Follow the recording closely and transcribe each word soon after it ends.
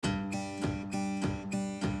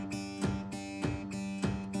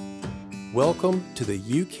Welcome to the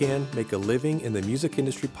You Can Make a Living in the Music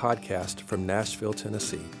Industry podcast from Nashville,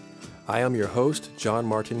 Tennessee. I am your host, John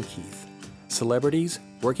Martin Keith. Celebrities,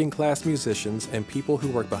 working class musicians, and people who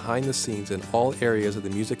work behind the scenes in all areas of the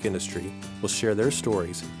music industry will share their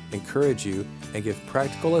stories, encourage you, and give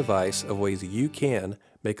practical advice of ways you can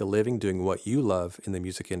make a living doing what you love in the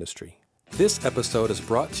music industry. This episode is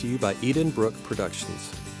brought to you by Edenbrook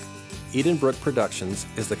Productions. Edenbrook Productions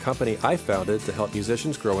is the company I founded to help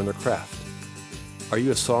musicians grow in their craft. Are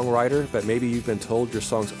you a songwriter, but maybe you've been told your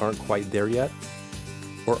songs aren't quite there yet?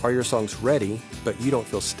 Or are your songs ready, but you don't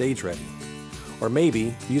feel stage ready? Or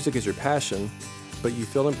maybe music is your passion, but you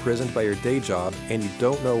feel imprisoned by your day job and you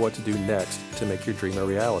don't know what to do next to make your dream a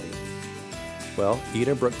reality? Well,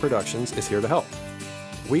 Edenbrook Productions is here to help.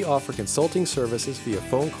 We offer consulting services via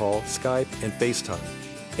phone call, Skype, and FaceTime.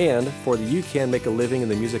 And for the You Can Make a Living in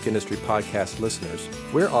the Music Industry podcast listeners,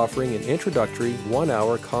 we're offering an introductory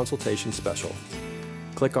 1-hour consultation special.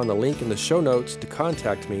 Click on the link in the show notes to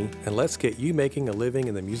contact me, and let's get you making a living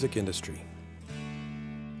in the music industry.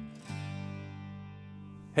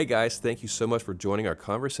 Hey guys, thank you so much for joining our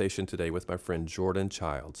conversation today with my friend Jordan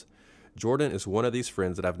Childs. Jordan is one of these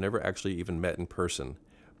friends that I've never actually even met in person,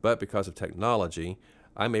 but because of technology,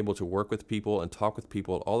 I'm able to work with people and talk with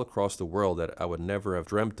people all across the world that I would never have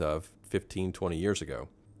dreamt of 15, 20 years ago.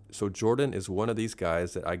 So Jordan is one of these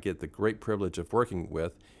guys that I get the great privilege of working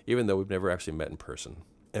with, even though we've never actually met in person.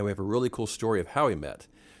 And we have a really cool story of how we met.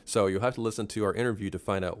 So you'll have to listen to our interview to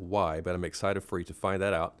find out why, but I'm excited for you to find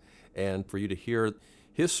that out and for you to hear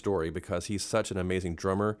his story because he's such an amazing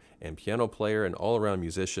drummer and piano player and all-around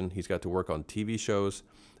musician. He's got to work on TV shows,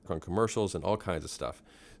 on commercials, and all kinds of stuff.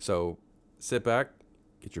 So sit back,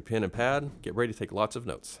 get your pen and pad, get ready to take lots of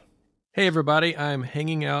notes. Hey everybody, I'm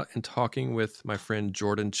hanging out and talking with my friend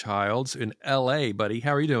Jordan Childs in LA, buddy.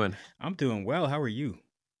 How are you doing? I'm doing well. How are you?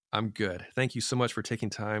 I'm good. Thank you so much for taking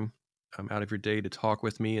time out of your day to talk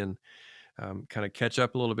with me and kind of catch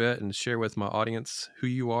up a little bit and share with my audience who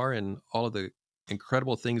you are and all of the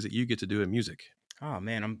incredible things that you get to do in music. Oh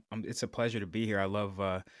man, it's a pleasure to be here. I love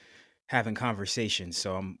having conversations,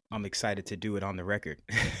 so I'm excited to do it on the record.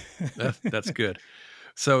 That's good.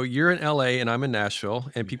 So you're in LA and I'm in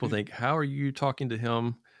Nashville, and people Mhm. think, how are you talking to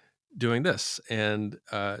him doing this? And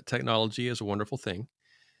technology is a wonderful thing.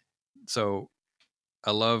 So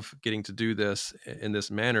I love getting to do this in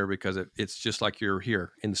this manner because it's just like you're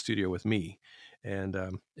here in the studio with me. And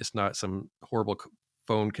it's not some horrible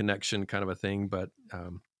phone connection kind of a thing, but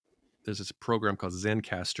there's this program called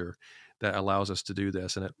Zencastr that allows us to do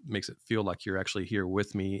this, and it makes it feel like you're actually here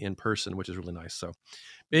with me in person, which is really nice. So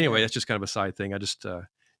anyway, Yeah. that's just kind of a side thing. I just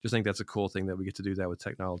think that's a cool thing that we get to do that with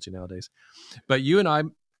technology nowadays. But you and I,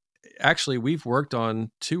 actually, we've worked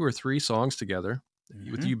on 2 or 3 songs together,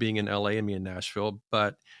 with Hmm. you being in LA and me in Nashville,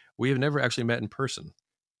 but we have never actually met in person,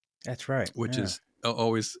 That's right. which Yeah. is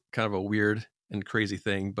always kind of a weird and crazy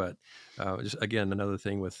thing. But just again, another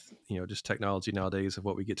thing with just technology nowadays of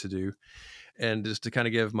what we get to do, and just to kind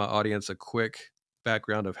of give my audience a quick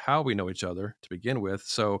background of how we know each other to begin with.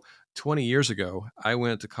 So 20 years ago, I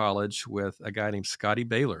went to college with a guy named Scotty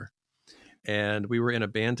Baylor, and we were in a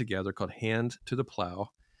band together called Hand to the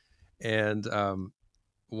Plow. And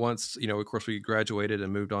once, of course, we graduated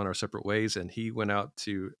and moved on our separate ways, and he went out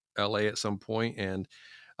to LA at some point, and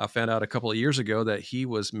I found out a couple of years ago that he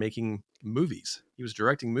was making movies. He was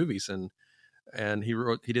directing movies, and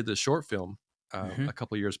he did the short film Hmm. a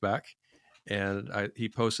couple of years back, and he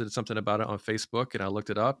posted something about it on Facebook, and I looked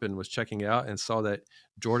it up and was checking it out and saw that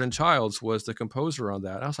Jordan Childs was the composer on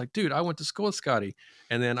that. And I was like, dude, I went to school with Scotty,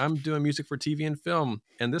 and then I'm doing music for TV and film,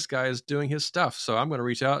 and this guy is doing his stuff. So I'm going to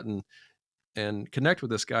reach out and connect with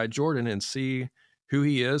this guy, Jordan, and see who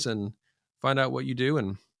he is and find out what you do.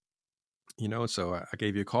 And, so I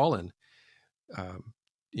gave you a call and,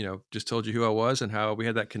 just told you who I was and how we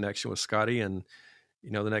had that connection with Scotty. And,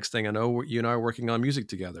 the next thing I know, you and I are working on music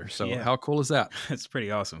together. So Yeah. how cool is that? That's pretty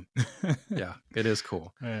awesome. Yeah, it is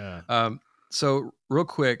cool. Yeah. So real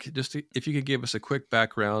quick, if you could give us a quick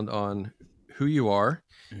background on who you are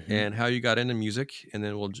Hmm. and how you got into music, and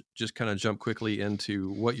then we'll just kind of jump quickly into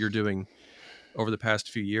what you're doing over the past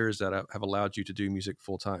few years that have allowed you to do music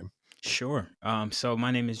full time. Sure. So my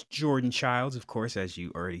name is Jordan Childs, of course, as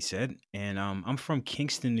you already said, and I'm from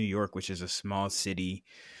Kingston, New York, which is a small city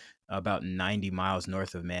about 90 miles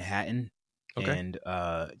north of Manhattan. Okay. And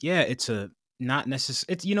yeah, it's a not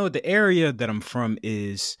necessary. It's the area that I'm from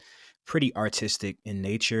is pretty artistic in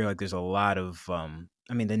nature. Like there's a lot of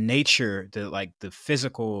I mean the nature, the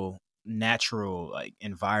physical natural like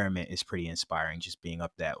environment is pretty inspiring just being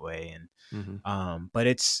up that way. And Hmm. but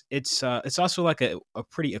it's also like a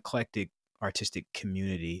pretty eclectic artistic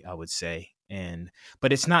community, I would say.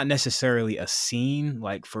 But it's not necessarily a scene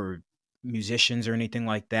like for musicians or anything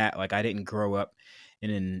like that. Like I didn't grow up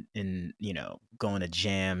in going to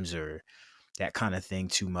jams or that kind of thing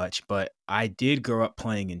too much, but I did grow up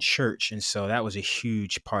playing in church, and so that was a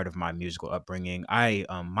huge part of my musical upbringing.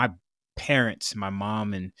 My parents, my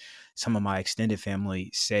mom and some of my extended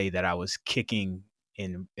family say that I was kicking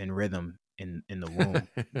in rhythm in the womb.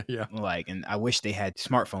 Yeah. Like, and I wish they had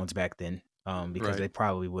smartphones back then, because Right. they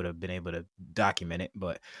probably would have been able to document it.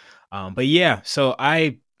 But yeah, so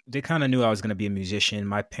they kind of knew I was going to be a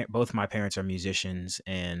musician. Both my parents are musicians,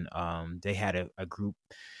 and they had a group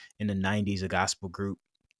in the '90s, a gospel group.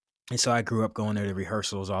 And so I grew up going there to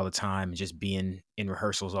rehearsals all the time and just being in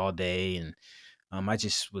rehearsals all day. And I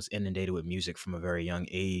just was inundated with music from a very young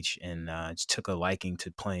age, and just took a liking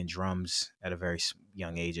to playing drums at a very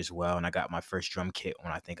young age as well. And I got my first drum kit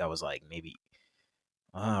when I think I was like maybe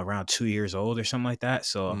around 2 years old or something like that.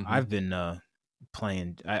 So Hmm. I've been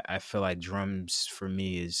playing. I feel like drums for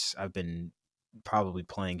me is I've been probably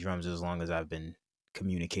playing drums as long as I've been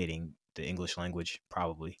communicating the English language,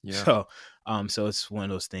 probably. Yeah. So it's one of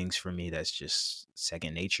those things for me that's just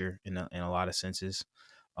second nature in a lot of senses.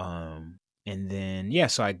 And then yeah,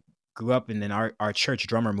 so I grew up, and then our church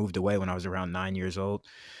drummer moved away when I was around 9 years old.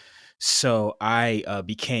 So I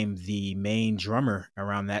became the main drummer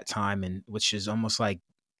around that time, and which is almost like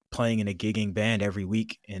playing in a gigging band every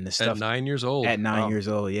week and the At stuff 9 years old. at nine Wow. years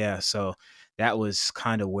old. Yeah. So that was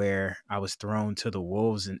kind of where I was thrown to the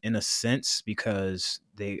wolves in a sense, because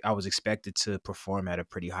I was expected to perform at a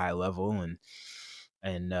pretty high level,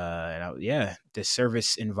 yeah, the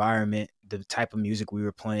service environment, the type of music we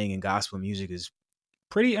were playing, and gospel music is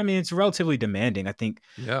pretty, I mean, it's relatively demanding. I think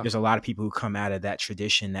Yeah. there's a lot of people who come out of that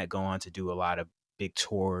tradition that go on to do a lot of big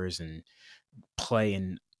tours and play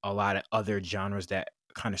in a lot of other genres that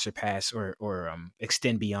kind of surpass or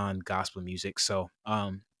extend beyond gospel music. So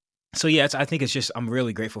yeah, I think it's just I'm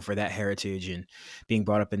really grateful for that heritage and being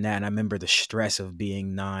brought up in that. And I remember the stress of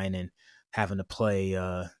being 9 and having to play.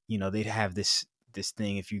 They'd have this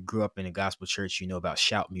thing. If you grew up in a gospel church, you know about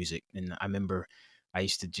shout music. And I remember I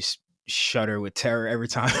used to just shudder with terror every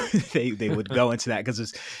time they would go into that,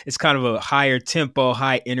 because it's kind of a higher tempo,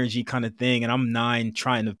 high energy kind of thing. And I'm 9,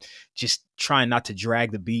 trying not to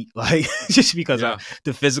drag the beat, like just because Yeah.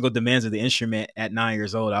 the physical demands of the instrument at 9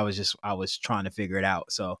 years old. I was trying to figure it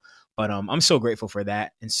out. So, but I'm so grateful for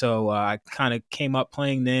that. And so I kind of came up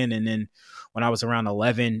playing then, and then when I was around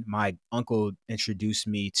 11, my uncle introduced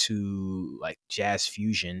me to like jazz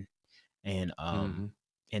fusion, and Hmm.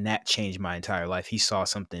 and that changed my entire life. He saw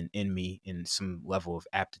something in me and some level of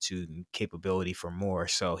aptitude and capability for more.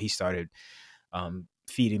 So he started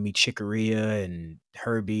feeding me Chicoria and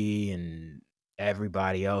Herbie and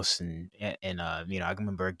everybody else, and I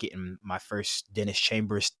remember getting my first Dennis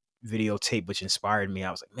Chambers videotape, which inspired me.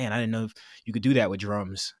 I was like, man, I didn't know if you could do that with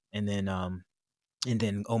drums. And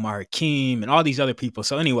then Omar Hakim and all these other people.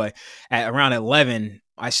 So anyway, at around 11,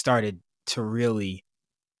 I started to really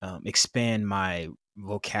expand my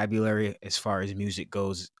vocabulary as far as music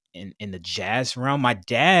goes in the jazz realm. My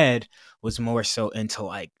dad was more so into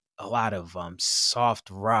like a lot of soft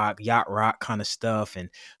rock, yacht rock kind of stuff, and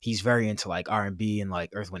he's very into like R&B and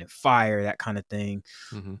like Earth, Wind and Fire, that kind of thing.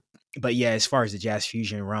 Hmm. But yeah, as far as the jazz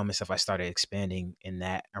fusion realm and stuff, I started expanding in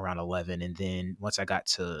that around 11, and then once I got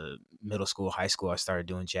to middle school, high school, I started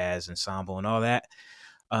doing jazz ensemble and all that.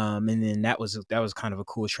 And then that was kind of a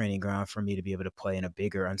cool training ground for me to be able to play in a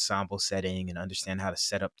bigger ensemble setting and understand how to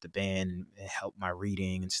set up the band and help my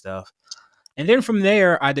reading and stuff. And then from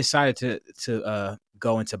there, I decided to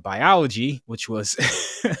go into biology, which was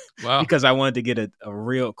Wow. because I wanted to get a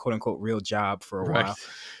real, quote unquote, real job for a Right. while.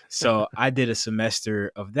 So I did a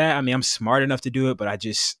semester of that. I mean, I'm smart enough to do it, but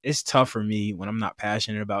it's tough for me when I'm not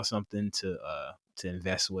passionate about something to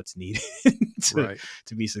invest what's needed to Right.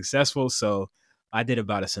 to be successful. So I did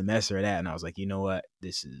about a semester of that, and I was like, you know what,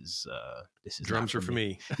 this is not Drums are for for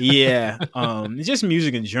me. me. Yeah, it's just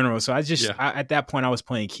music in general. So Yeah. at that point I was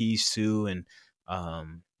playing keys too, and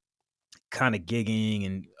um, kind of gigging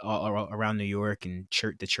and all around New York and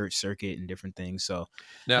the church circuit and different things. So I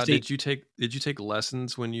Now, think did you take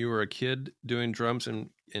lessons when you were a kid doing drums and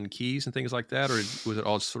keys and things like that, or was it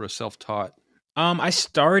all sort of self-taught?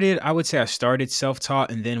 I would say I started self-taught,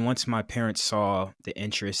 and then once my parents saw the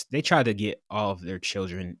interest, they tried to get all of their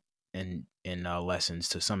children in lessons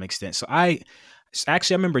to some extent. I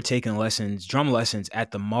remember taking drum lessons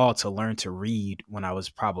at the mall to learn to read when I was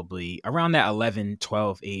probably around that 11,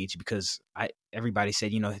 12 age, because everybody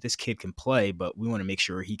said, this kid can play, but we want to make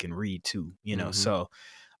sure he can read too. Hmm. So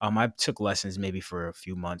I took lessons maybe for a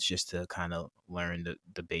few months just to kind of learn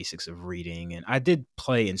the basics of reading. And I did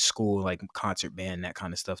play in school, like concert band, that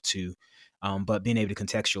kind of stuff too. But being able to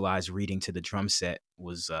contextualize reading to the drum set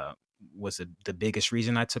was the biggest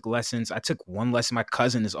reason I took lessons. I took one lesson. My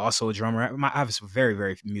cousin is also a drummer. I have a very,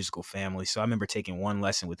 very musical family. So I remember taking one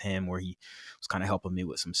lesson with him where he was kind of helping me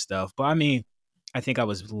with some stuff. But I mean, I think I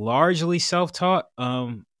was largely self-taught,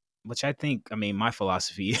 which I mean, my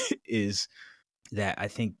philosophy is that I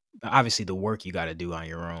think obviously the work you got to do on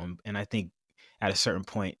your own. And I think at a certain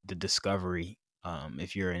point, the discovery,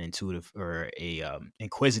 if you're an intuitive or a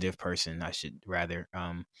inquisitive person, I should rather,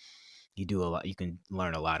 you do a lot. You can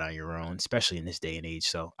learn a lot on your own, especially in this day and age.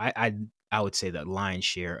 So I would say that lion's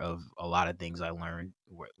share of a lot of things I learned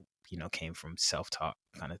were, came from self-taught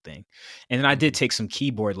kind of thing. And then I did take some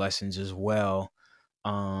keyboard lessons as well.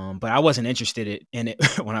 But I wasn't interested in it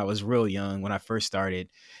when I was real young, when I first started.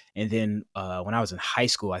 And then when I was in high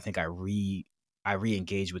school, I think I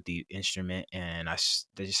re-engaged with the instrument, and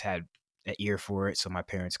they just had an ear for it. So my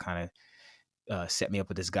parents kind of set me up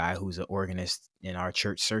with this guy who's an organist in our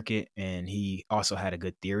church circuit, and he also had a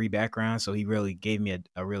good theory background. So he really gave me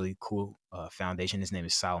a really cool foundation. His name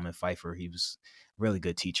is Solomon Pfeiffer. He was a really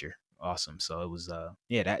good teacher. Awesome. So it was,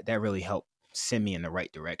 that really helped send me in the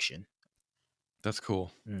right direction. That's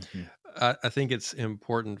cool. Mm-hmm. I think it's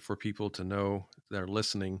important for people to know that are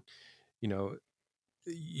listening,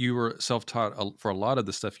 you were self-taught for a lot of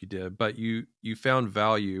the stuff you did, but you found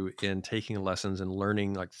value in taking lessons and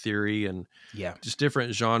learning like theory and Yeah. just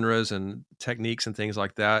different genres and techniques and things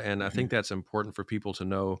like that. And I Mm-hmm. think that's important for people to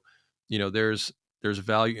know, there's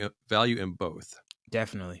value in both.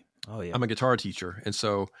 Definitely. Oh yeah. I'm a guitar teacher. And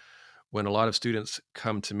so when a lot of students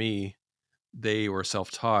come to me, they were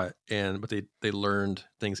self-taught but they learned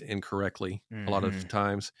things incorrectly a lot of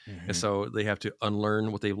times. Mm-hmm. And so they have to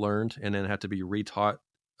unlearn what they've learned and then have to be retaught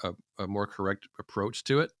a more correct approach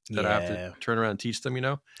to it that I have to turn around and teach them,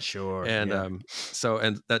 Sure. And yeah.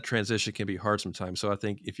 and that transition can be hard sometimes. So I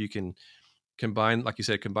think if you can combine, like you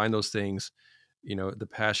said, combine those things, the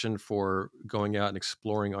passion for going out and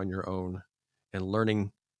exploring on your own and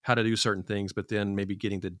learning how to do certain things, but then maybe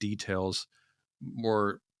getting the details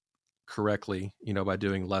more correctly, by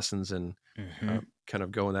doing lessons and kind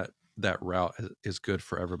of going that route is good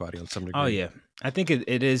for everybody on some degree. Oh yeah. I think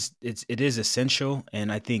it is essential,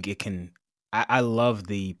 and I think it can I love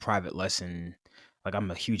the private lesson. Like,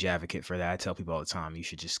 I'm a huge advocate for that. I tell people all the time, you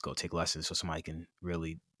should just go take lessons so somebody can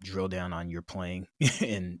really drill down on your playing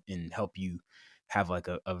and help you have like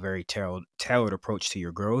a very tailored approach to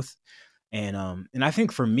your growth. And I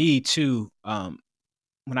think for me too,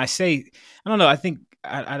 when I say, I don't know, I think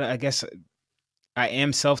I guess I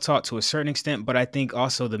am self-taught to a certain extent, but I think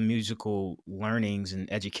also the musical learnings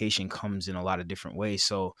and education comes in a lot of different ways.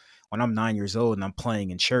 So when I'm 9 years old and I'm playing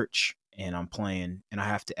in church and I'm playing and I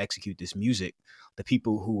have to execute this music, the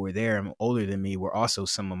people who were there and older than me were also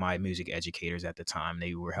some of my music educators at the time.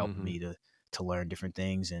 They were helping me to learn different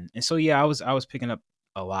things. And so, yeah, I was picking up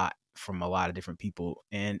a lot from a lot of different people,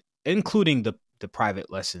 and including the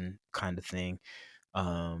private lesson kind of thing.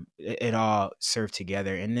 It all served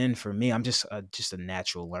together. And then for me, I'm just a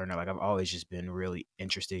natural learner. Like, I've always just been really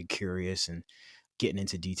interested, curious, and getting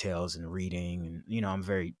into details and reading.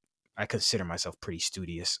 And I consider myself pretty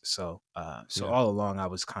studious. So all along I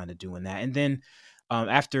was kind of doing that. And then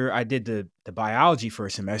after I did the biology for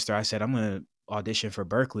a semester, I said I'm gonna audition for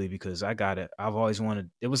Berklee because I've always wanted.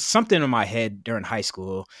 It was something in my head during high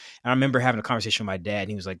school, and I remember having a conversation with my dad, and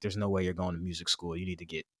he was like, "There's no way you're going to music school. You need to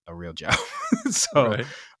get a real job." So,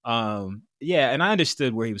 Right. yeah, and I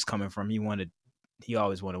understood where he was coming from. He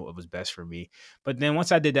always wanted what was best for me. But then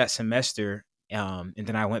once I did that semester, and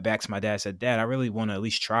then I went back to my dad and said, "Dad, I really want to at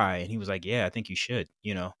least try." And he was like, "Yeah, I think you should,"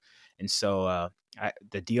 And so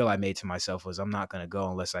the deal I made to myself was I'm not going to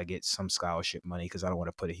go unless I get some scholarship money because I don't want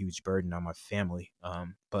to put a huge burden on my family.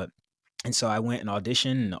 And so I went and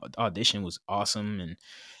auditioned, and the audition was awesome, and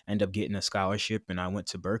ended up getting a scholarship, and I went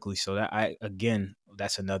to Berklee. So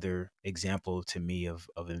that's another example to me of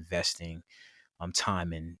investing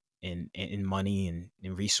time and money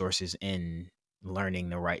and resources in learning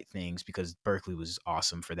the right things, because Berklee was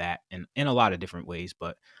awesome for that, and in a lot of different ways.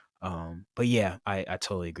 But yeah, I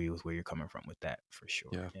totally agree with where you're coming from with that for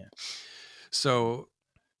sure. Yeah. So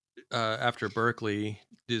after Berklee,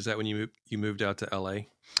 is that when you moved out to LA?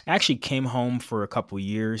 I actually came home for a couple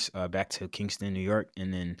years, back to Kingston, New York,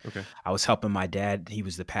 and then I was helping my dad. He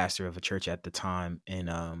was the pastor of a church at the time, and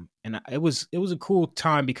it was a cool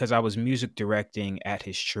time because I was music directing at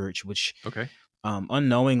his church, which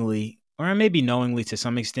unknowingly, or maybe knowingly to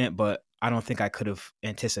some extent, but I don't think I could have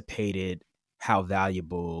anticipated how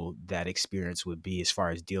valuable that experience would be as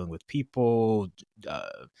far as dealing with people,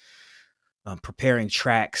 uh, preparing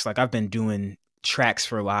tracks. Like I've been doing tracks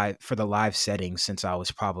for the live setting since I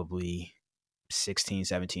was probably 16,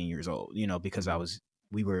 17 years old, because Mm-hmm.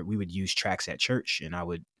 we would use tracks at church, and I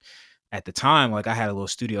would, at the time, like I had a little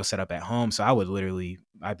studio set up at home. So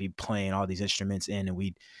I'd be playing all these instruments in, and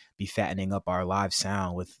we'd be fattening up our live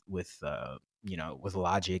sound with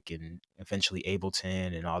Logic and eventually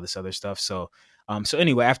Ableton and all this other stuff. So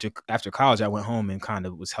anyway, after college, I went home and kind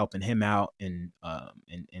of was helping him out and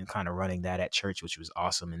kind of running that at church, which was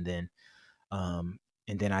awesome. Um,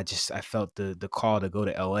 and then I felt the call to go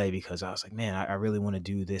to LA because I was like, man, I really want to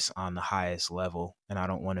do this on the highest level, and I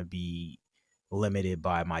don't want to be limited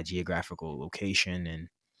by my geographical location.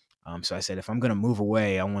 And so I said, if I'm gonna move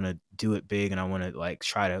away, I want to do it big, and I want to like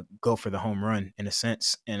try to go for the home run in a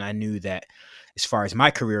sense. And I knew that as far as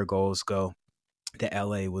my career goals go, that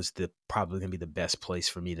LA was the probably gonna be the best place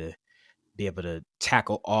for me to be able to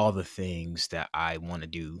tackle all the things that I want to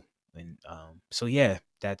do. And so yeah,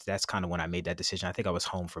 that's kind of when I made that decision. I think I was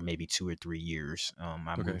home for maybe 2 or 3 years.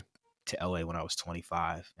 I Okay. moved to LA when I was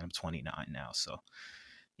 25, and I'm 29 now. So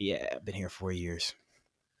yeah, I've been here 4 years.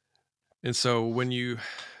 And so when you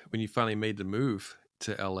finally made the move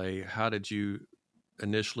to LA, how did you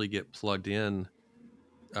initially get plugged in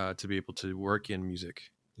to be able to work in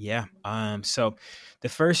music? Yeah. So the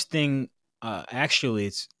first thing, actually,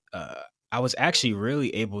 it's I was actually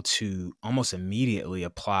really able to almost immediately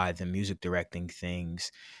apply the music directing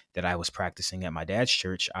things that I was practicing at my dad's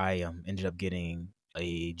church. I ended up getting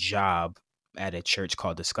a job at a church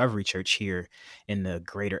called Discovery Church here in the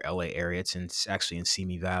greater LA area. It's actually in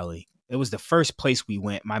Simi Valley. It was the first place we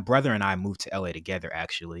went. My brother and I moved to LA together,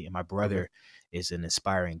 actually, and my Okay. brother is an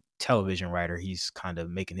aspiring television writer. He's kind of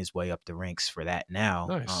making his way up the ranks for that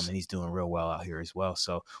now, Nice. and he's doing real well out here as well.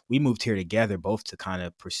 So we moved here together, both to kind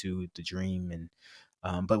of pursue the dream. And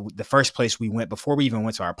but the first place we went before we even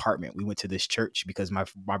went to our apartment, we went to this church because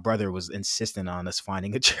my brother was insisting on us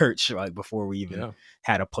finding a church like before we even Yeah.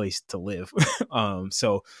 had a place to live.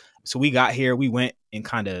 So we got here, we went and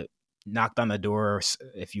kind of knocked on the door,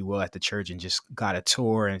 if you will, at the church and just got a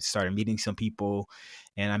tour and started meeting some people.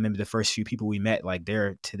 And I remember the first few people we met, like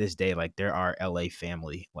they're to this day, like they're our LA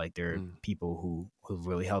family. Like they're Mm. people who've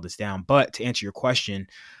really held us down. But to answer your question,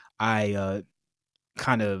 I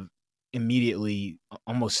kind of immediately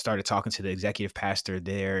almost started talking to the executive pastor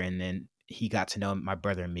there, and then he got to know my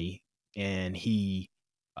brother and me, and he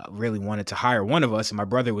really wanted to hire one of us, and my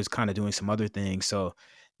brother was kind of doing some other things, so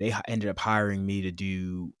they ended up hiring me to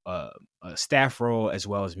do a staff role as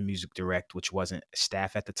well as music direct, which wasn't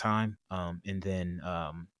staff at the time.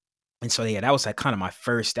 And so yeah, that was like kind of my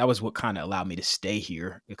first. That was what kind of allowed me to stay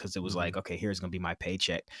here because it was Hmm. like, okay, here's gonna be my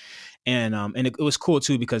paycheck. And it was cool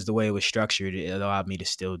too because the way it was structured, it allowed me to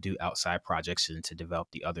still do outside projects and to develop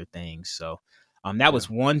the other things. So that Yeah. was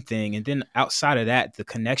one thing. And then outside of that, the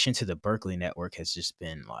connection to the Berkeley network has just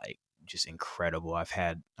been like just incredible. I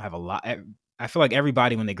have a lot. I feel like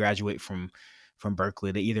everybody when they graduate from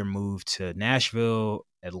Berkeley, they either move to Nashville,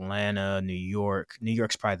 Atlanta, New York. New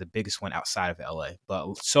York's probably the biggest one outside of LA,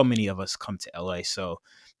 but so many of us come to LA. So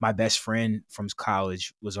my best friend from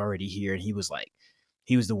college was already here, and he was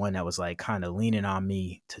the one that was like kind of leaning on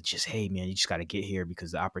me to just, hey man, you just got to get here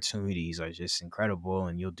because the opportunities are just incredible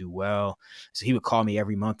and you'll do well. So he would call me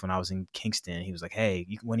every month when I was in Kingston. He was like, hey,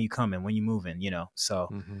 when are you coming? When you moving? So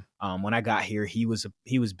Hmm. when I got here, he was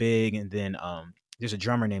big. And then there's a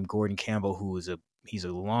drummer named Gordon Campbell who is he's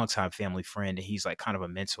a longtime family friend, and he's like kind of a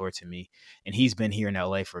mentor to me. And he's been here in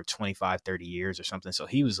LA for 25, 30 years or something. So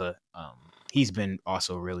he's been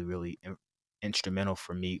also really, really instrumental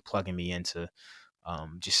for me plugging me into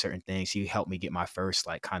just certain things. He helped me get my first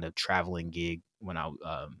like kind of traveling gig when I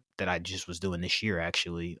that I just was doing this year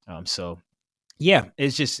actually. So yeah,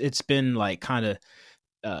 it's been like kind of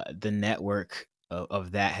the network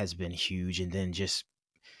of that has been huge, and then just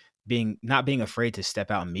being not being afraid to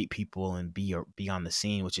step out and meet people and be on the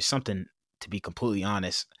scene, which is something, to be completely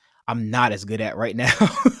honest, I'm not as good at right now.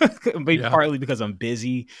 Maybe Yeah. partly because I'm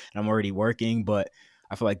busy and I'm already working, but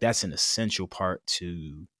I feel like that's an essential part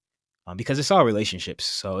to because it's all relationships.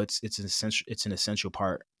 So it's an essential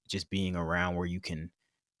part just being around where you can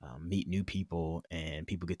meet new people and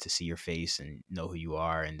people get to see your face and know who you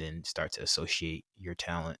are, and then start to associate your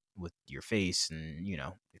talent with your face, and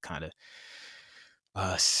it kind of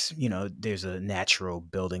there's a natural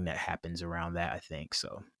building that happens around that, I think.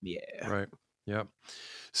 So yeah. Right. Yeah.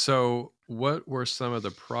 So, what were some of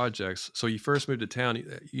the projects? So, you first moved to town.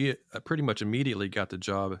 You pretty much immediately got the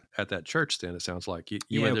job at that church. Then it sounds like you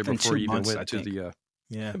Yeah, were there within before two you even months, I went to think. the.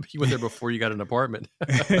 Yeah. You went there before you got an apartment.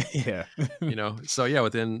 Yeah. So yeah,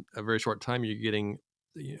 within a very short time, you're getting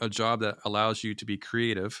a job that allows you to be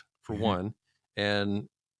creative for Mhm. one, and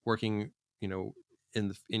working,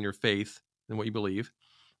 in your faith and what you believe,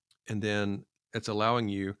 and then it's allowing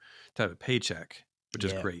you to have a paycheck, which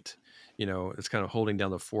is Yeah. great. It's kind of holding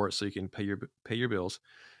down the fort so you can pay your bills,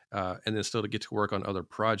 and then still to get to work on other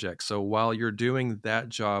projects. So while you're doing that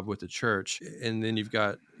job with the church, and then you've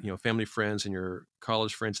got family friends and your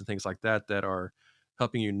college friends and things like that that are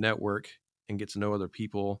helping you network and get to know other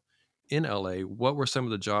people in LA. What were some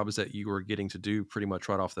of the jobs that you were getting to do pretty much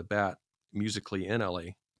right off the bat musically in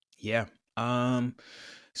LA? Yeah. Um,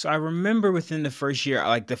 so I remember within the first year,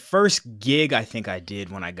 like the first gig I think I did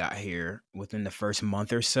when I got here, within the first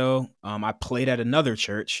month or so, I played at another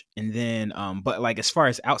church, and then, but like as far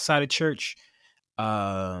as outside of church,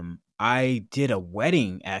 I did a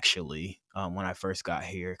wedding actually, when I first got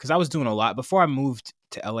here, because I was doing a lot before I moved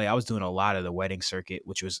to LA. I was doing a lot of the wedding circuit,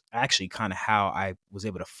 which was actually kind of how I was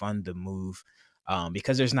able to fund the move,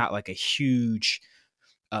 because there's not like a huge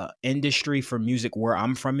industry for music where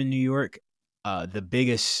I'm from in New York. The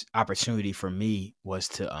biggest opportunity for me was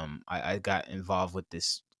to I got involved with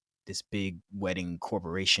this big wedding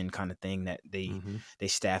corporation kind of thing that Mm-hmm. they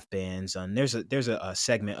staff bands. And there's a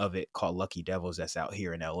segment of it called Lucky Devils that's out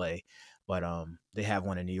here in LA. But they have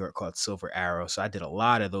one in New York called Silver Arrow. So I did a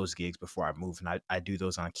lot of those gigs before I moved, and I do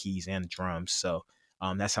those on keys and drums. So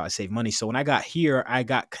that's how I save money. So when I got here, I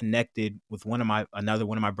got connected with another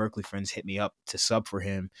one of my Berkeley friends hit me up to sub for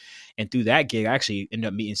him, and through that gig, I actually ended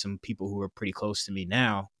up meeting some people who are pretty close to me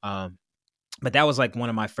now. But that was like one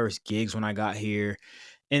of my first gigs when I got here.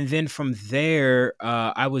 And then from there,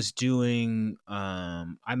 I was doing. I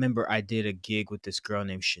remember I did a gig with this girl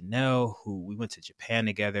named Chanel, who we went to Japan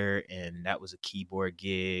together, and that was a keyboard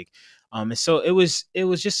gig. And so it was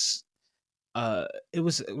just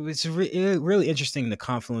really interesting, the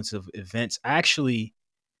confluence of events. I actually,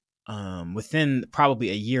 within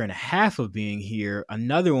probably a year and a half of being here,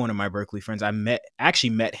 another one of my Berkeley friends,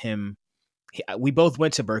 actually met him. We both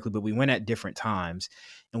went to Berkeley, but we went at different times,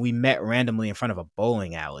 and we met randomly in front of a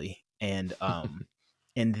bowling alley. And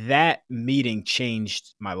that meeting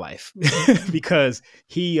changed my life because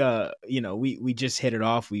he, we just hit it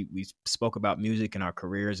off. We spoke about music and our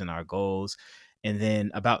careers and our goals. And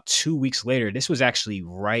then about 2 weeks later, this was actually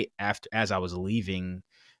right after, as I was leaving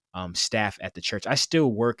staff at the church. I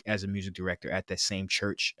still work as a music director at that same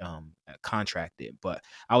church, contracted, but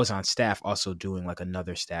I was on staff also doing like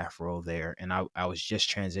another staff role there. And I was just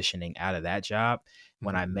transitioning out of that job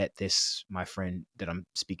when I Mm-hmm. met my friend that I'm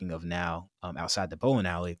speaking of now, outside the bowling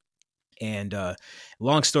alley. And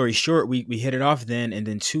long story short, we hit it off then. And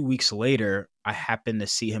then 2 weeks later, I happened to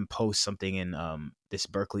see him post something in this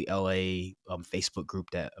Berkeley LA Facebook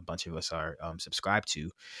group that a bunch of us are subscribed to.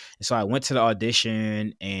 And so I went to the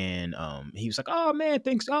audition, and he was like, "Oh man,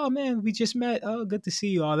 thanks. Oh man, we just met. Oh, good to see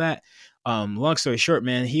you." All that. Long story short,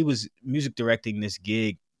 man, he was music directing this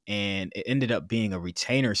gig, and it ended up being a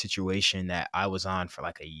retainer situation that I was on for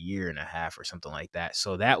like a year and a half or something like that.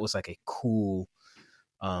 So that was like a cool,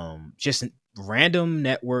 just a random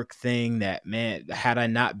network thing that, man, had I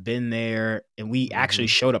not been there, and we actually Mm-hmm.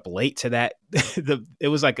 showed up late to that. It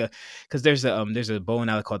was like because there's a bowling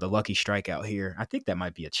alley called the Lucky Strike out here. I think that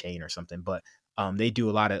might be a chain or something, but they do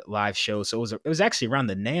a lot of live shows. So it was actually around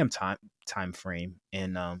the NAMM time frame,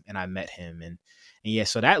 and I met him, and yeah,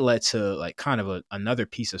 so that led to like kind of another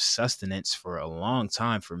piece of sustenance for a long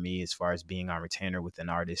time for me, as far as being on retainer with an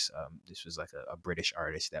artist. This was like a British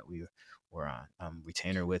artist that we were on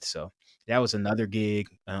retainer with. So that was another gig.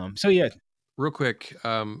 So yeah, Real quick,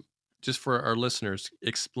 just for our listeners,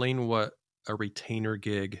 explain what a retainer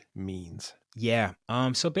gig means. yeah.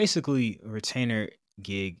 So basically, a retainer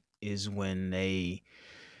gig is when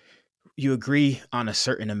you agree on a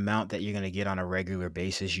certain amount that you're going to get on a regular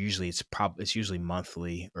basis. Usually, it's usually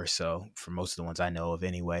monthly or so for most of the ones I know of,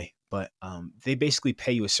 anyway. But they basically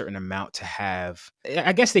pay you a certain amount to have.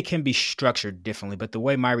 I guess they can be structured differently, but the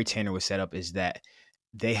way my retainer was set up is that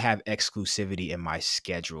they have exclusivity in my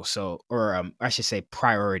schedule. So, or I should say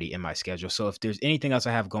priority in my schedule. So if there's anything else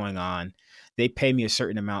I have going on, they pay me a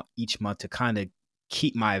certain amount each month to kind of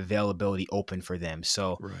keep my availability open for them.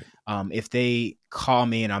 So Right. if they call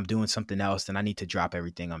me and I'm doing something else, then I need to drop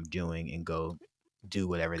everything I'm doing and go do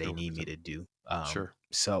whatever they Go need with me them. to do. Sure.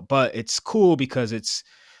 So, but it's cool because it's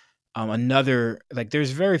another, like,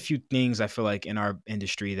 there's very few things I feel like in our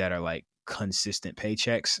industry that are like consistent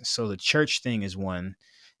paychecks. So the church thing is one,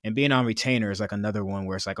 and being on retainer is like another one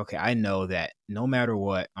where it's like, okay, I know that no matter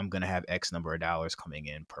what, I'm gonna have X number of dollars coming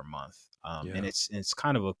in per month. And Yeah. it's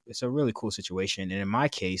kind of it's a really cool situation. And in my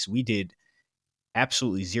case, we did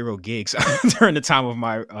absolutely zero gigs during the time of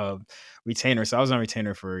my retainer. So I was on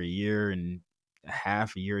retainer for a year and a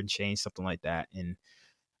half, a year and change, something like that. And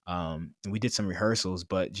we did some rehearsals,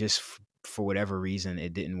 but just for whatever reason,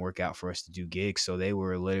 it didn't work out for us to do gigs. So they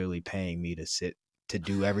were literally paying me to sit to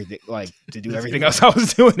do everything, like to do everything else I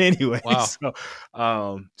was doing anyway.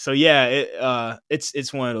 Wow. So yeah,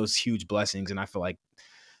 it's one of those huge blessings, and I feel like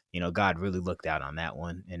God really looked out on that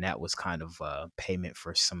one, and that was kind of payment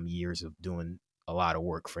for some years of doing a lot of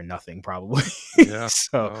work for nothing, probably. Yeah.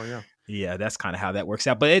 So Oh yeah. yeah, that's kind of how that works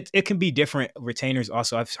out. But it can be different. Retainers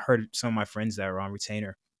also, I've heard some of my friends that are on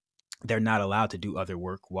retainer, they're not allowed to do other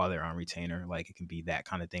work while they're on retainer. Like it can be that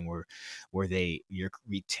kind of thing where your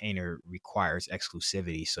retainer requires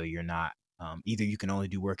exclusivity, so you're not either you can only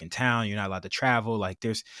do work in town, you're not allowed to travel. Like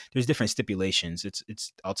there's different stipulations.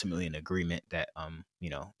 It's ultimately an agreement that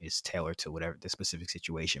is tailored to whatever the specific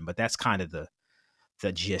situation. But that's kind of the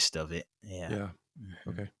gist of it. Yeah. Yeah. Mhm.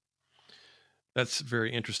 Okay. That's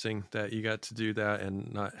very interesting that you got to do that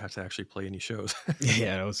and not have to actually play any shows.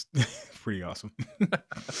 Yeah, that was pretty awesome.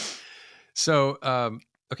 So,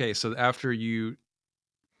 okay, so after you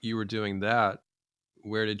were doing that,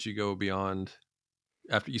 where did you go beyond?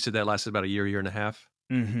 After you said that lasted about a year, year and a half.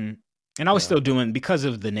 hmm And I was Yeah. still doing, because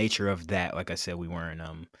of the nature of that. Like I said, we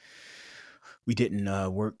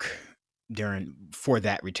didn't work during for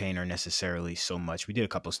that retainer necessarily so much. We did a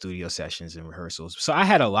couple studio sessions and rehearsals, so I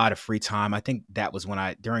had a lot of free time. I think that was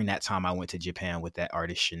when during that time I went to Japan with that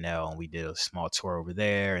artist Chanel, and we did a small tour over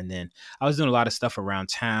there. And then I was doing a lot of stuff around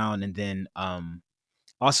town, and then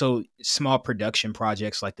also small production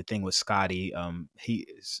projects like the thing with Scotty. He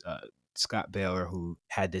is Scott Baylor, who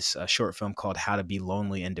had this short film called How to Be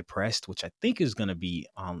Lonely and Depressed, which I think is going to be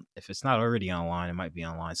on, if it's not already online, it might be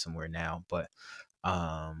online somewhere now, but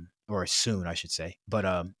or soon I should say.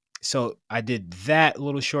 But so I did that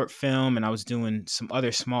little short film, and I was doing some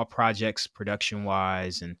other small projects production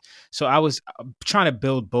wise, and so I was trying to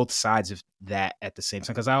build both sides of that at the same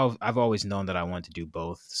time, because I've always known that I wanted to do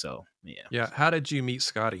both. So yeah. Yeah. How did you meet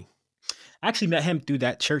Scotty? I actually met him through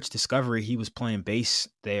that church Discovery. He was playing bass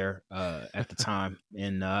there at the time,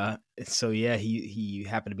 and so yeah, he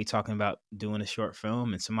happened to be talking about doing a short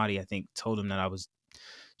film, and somebody I think told him that I was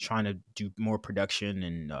trying to do more production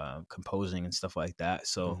and composing and stuff like that.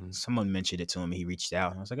 So Hmm. someone mentioned it to him. He reached out,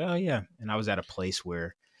 and I was like, oh yeah. And I was at a place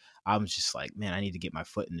where I was just like, man, I need to get my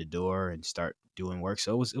foot in the door and start doing work.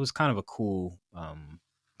 So it was kind of a cool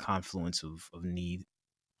confluence of need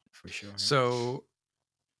for sure. So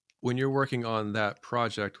when you're working on that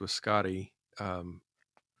project with Scotty, I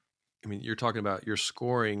mean, you're talking about you're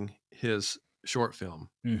scoring his short film.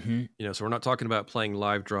 Mm-hmm. So we're not talking about playing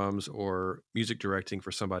live drums or music directing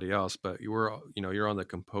for somebody else, but you're on the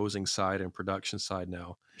composing side and production side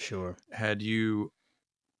now. Sure. Had you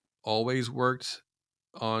always worked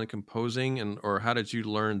on composing, or how did you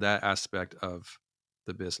learn that aspect of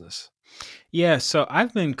the business? Yeah, so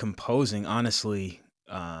I've been composing, honestly,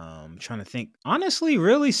 trying to think. Honestly,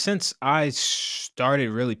 really since I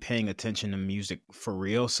started really paying attention to music for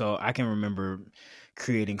real. So I can remember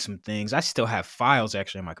creating some things. I still have files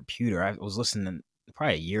actually on my computer. I was listening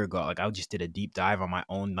probably a year ago. Like I just did a deep dive on my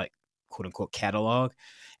own like quote unquote catalog,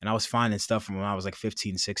 and I was finding stuff from when I was like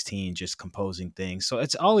 15, 16, just composing things. So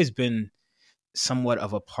it's always been somewhat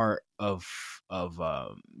of a part of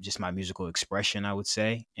just my musical expression, I would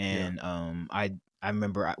say. Yeah. And I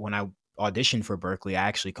remember when I auditioned for Berkeley, I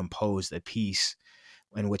actually composed a piece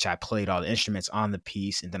in which I played all the instruments on the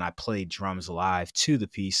piece, and then I played drums live to the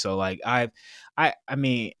piece. So like I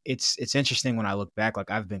mean, it's interesting when I look back.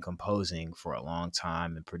 Like I've been composing for a long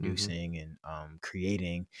time and Hmm. producing and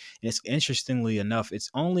creating. And it's interestingly enough, it's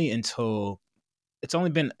only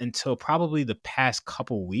been until probably the past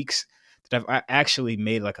couple weeks that I actually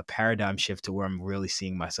made like a paradigm shift to where I'm really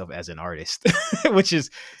seeing myself as an artist, which is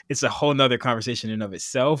it's a whole nother conversation in of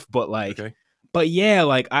itself. Okay. But yeah,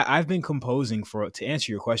 like I've been composing to answer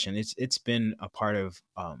your question. It's been a part of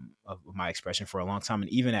my expression for a long time, and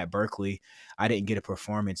even at Berkeley, I didn't get a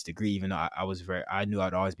performance degree, even though I knew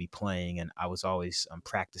I'd always be playing, and I was always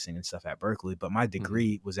practicing and stuff at Berkeley. But my Hmm.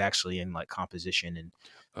 degree was actually in like composition and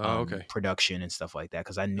Oh, okay. production and stuff like that,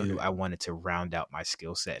 because I knew Okay. I wanted to round out my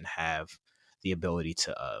skill set and have the ability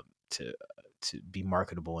to to be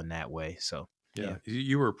marketable in that way. So Yeah. yeah.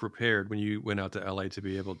 You were prepared when you went out to LA to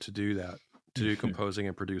be able to do that, to do Mhm. composing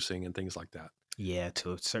and producing and things like that. Yeah,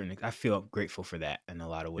 to a certain I feel grateful for that in a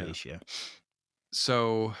lot of Yeah. ways. Yeah.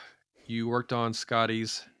 So you worked on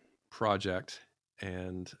Scotty's project,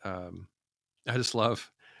 and I just love,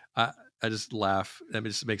 I, I just laugh. It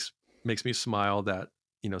just makes me smile that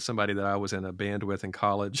somebody that I was in a band with in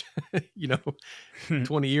college, you know,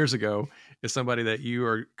 20 years ago is somebody that you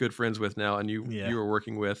are good friends with now, and Yeah. you are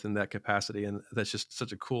working with in that capacity. And that's just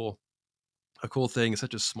such a cool thing. It's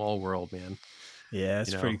such a small world, man. Yeah, You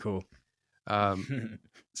that's pretty know, cool. um,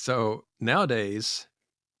 so nowadays,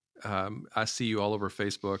 I see you all over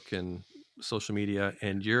Facebook and social media,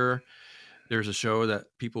 and there's a show that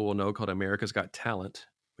people will know called America's Got Talent,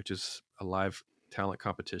 which is a live talent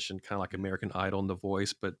competition, kind of like American Idol and The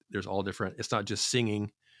Voice, but there's all different. It's not just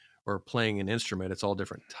singing or playing an instrument; it's all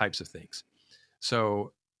different types of things.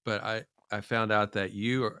 So, but I found out that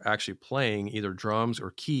you are actually playing either drums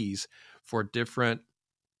or keys for different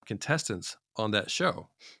contestants on that show.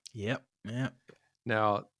 Yep. Yeah.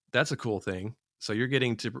 Now, that's a cool thing. So you're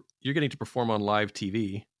getting to perform on live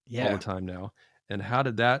TV all the Yeah. time now. And how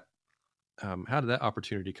did that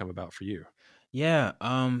opportunity come about for you? Yeah.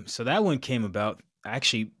 So that one came about.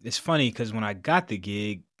 Actually, it's funny because when I got the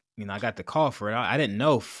gig, I got the call for it. I didn't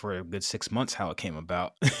know for a good 6 months how it came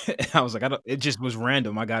about. I was like, I don't. It just was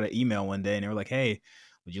random. I got an email one day, and they were like, "Hey,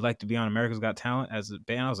 would you like to be on America's Got Talent as a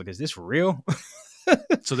band?" I was like, "Is this real?"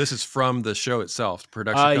 So this is from the show itself, the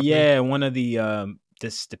production company? Yeah, one of the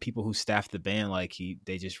people who staffed the band, like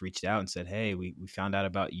they just reached out and said, "Hey, we found out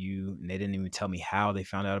about you," and they didn't even tell me how they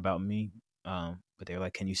found out about me. But they were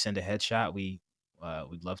like, "Can you send a headshot? We'd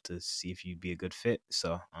love to see if you'd be a good fit."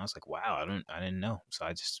 So I was like, "Wow, I didn't know." So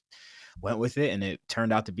I just went with it, and it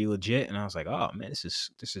turned out to be legit. And I was like, "Oh man, this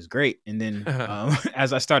is great." And then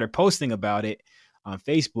as I started posting about it on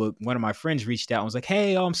Facebook, one of my friends reached out and was like,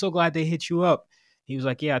 "Hey, I'm so glad they hit you up." He was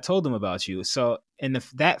like, "Yeah, I told them about you." So, and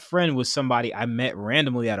that friend was somebody I met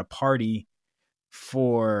randomly at a party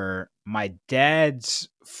for my dad's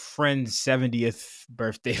friend's 70th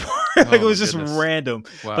birthday party. Like, it Oh my was just goodness. random.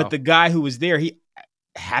 But Wow. the guy who was there, he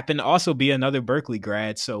happened to also be another Berkeley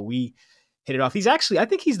grad. So we hit it off. He's actually, I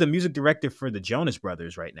think he's the music director for the Jonas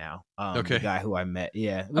Brothers right now. The Okay. guy who I met.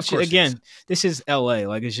 Yeah. Of Which, course he is. again, this is LA.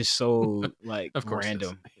 Like, it's just so like Of course it is.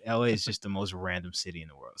 random. LA is just the most random city in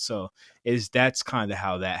the world. So that's kind of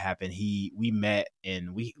how that happened. We met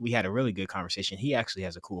and we had a really good conversation. He actually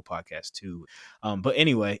has a cool podcast too. But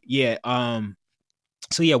anyway, yeah.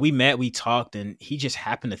 So yeah, we met, we talked, and he just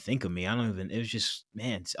happened to think of me. I don't even. It was just,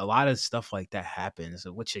 man, a lot of stuff like that happens,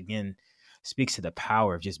 which again speaks to the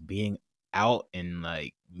power of just being out and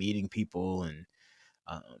like meeting people and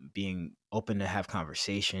being open to have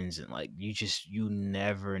conversations, and like you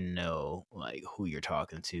never know like who you're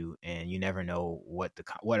talking to, and you never know what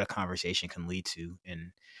a conversation can lead to.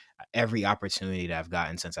 And every opportunity that I've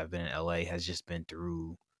gotten since I've been in LA has just been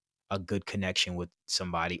through a good connection with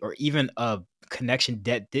somebody, or even a connection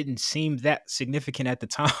that didn't seem that significant at the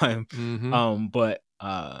time. Mm-hmm.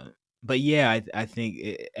 But yeah, I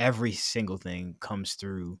think every single thing comes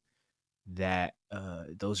through that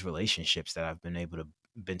those relationships that I've been able to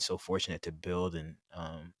been so fortunate to build. And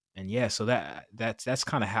yeah, so that's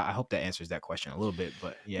kind of how. I hope that answers that question a little bit.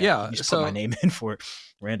 But yeah, you Yeah. just put my So name in for it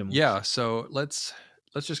randomly. yeah. So let's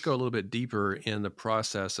just go a little bit deeper in the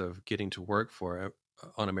process of getting to work for it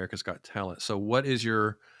on America's Got Talent. So what is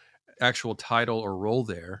your actual title or role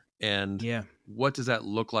there, and Yeah. what does that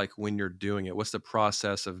look like when you're doing it? What's the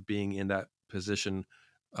process of being in that position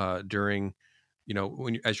during,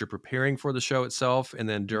 when as you're preparing for the show itself, and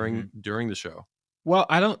then during hmm during the show? Well,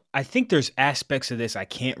 I think there's aspects of this I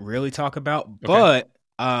can't really talk about, Okay. but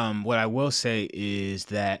what I will say is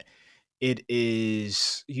that it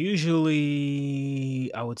is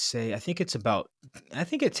usually, I would say, I think it takes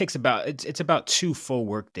about, it's about 2 full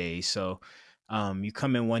work days. So you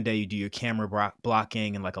come in one day, you do your camera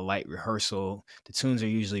blocking and like a light rehearsal. The tunes are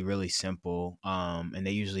usually really simple, and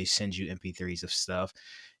they usually send you MP3s of stuff.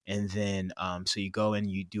 And then so you go and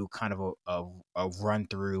you do kind of a run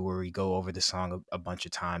through where we go over the song a bunch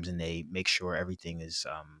of times, and they make sure everything is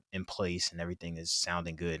in place and everything is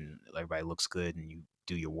sounding good and everybody looks good, and you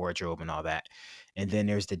do your wardrobe and all that. And then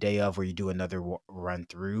there's the day of where you do another run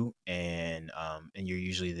through, and you're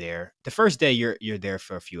usually there. The first day you're there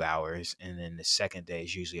for a few hours, and then the second day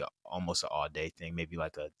is usually almost an all day thing, maybe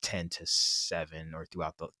like a 10 to 7 or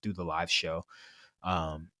through the live show.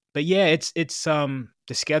 But yeah, it's the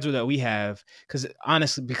schedule that we have, because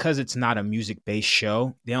honestly, because it's not a music based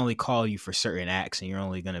show, they only call you for certain acts, and you're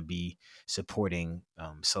only going to be supporting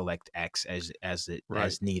select acts Right.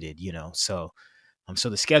 as needed, so so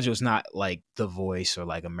the schedule is not like The Voice or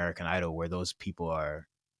like American Idol, where those people are,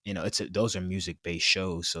 those are music based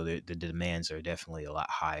shows, so the demands are definitely a lot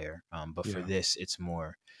higher. But for Yeah. this, it's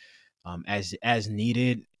more as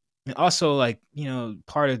needed. And also, like,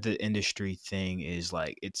 part of the industry thing is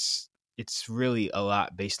like it's really a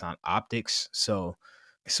lot based on optics. So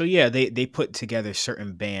So yeah, they put together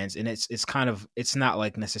certain bands, and it's kind of, it's not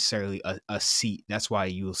like necessarily a seat. That's why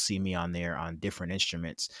you'll see me on there on different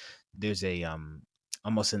instruments. There's a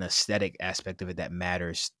almost an aesthetic aspect of it that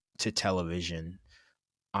matters to television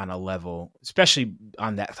on a level, especially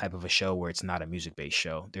on that type of a show where it's not a music based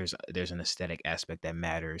show. There's an aesthetic aspect that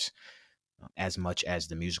matters as much as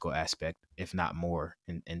the musical aspect, if not more,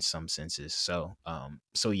 in some senses. So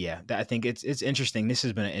yeah, I think it's interesting. This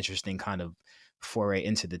has been an interesting kind of foray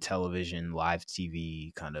into the television, live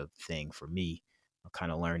TV kind of thing for me, a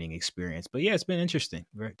kind of learning experience. But yeah, it's been interesting.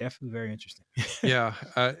 Definitely very interesting. Yeah,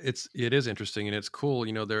 it is interesting and it's cool.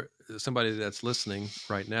 There somebody that's listening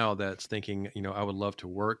right now that's thinking, I would love to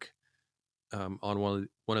work on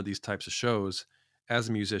one of these types of shows as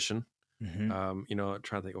a musician. Hmm.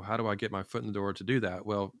 Trying to think, well, how do I get my foot in the door to do that?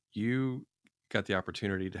 Well, you got the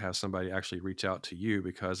opportunity to have somebody actually reach out to you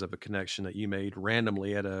because of a connection that you made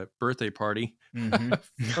randomly at a birthday party. Hmm.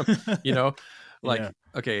 From, you know, Yeah.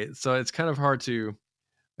 okay, so it's kind of hard to,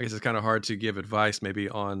 I guess it's kind of hard to give advice maybe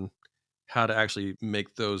on how to actually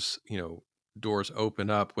make those, doors open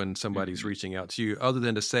up when somebody's Hmm. reaching out to you, other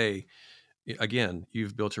than to say, again,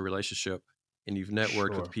 you've built a relationship and you've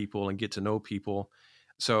networked with Sure. people and get to know people.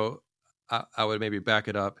 So I would maybe back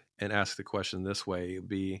it up and ask the question this way: it'd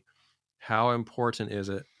be, how important is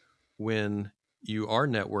it when you are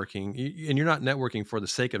networking, and you're not networking for the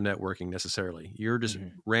sake of networking necessarily? You're just Hmm.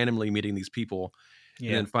 randomly meeting these people, and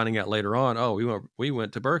Yeah. then finding out later on, oh, we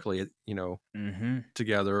went to Berkeley, Hmm.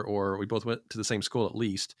 together, or we both went to the same school at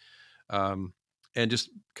least, um, and just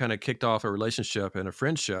kind of kicked off a relationship and a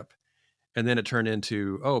friendship. And then it turned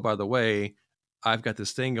into, oh, by the way, I've got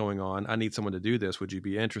this thing going on. I need someone to do this. Would you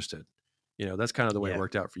be interested? That's kind of the way it Yeah.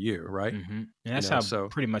 worked out for you, right? Hmm. And that's how So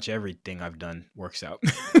pretty much everything I've done works out.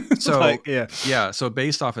 so Like, yeah. yeah. So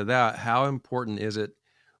based off of that, how important is it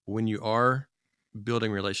when you are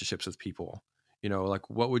building relationships with people? Like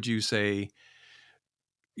what would you say?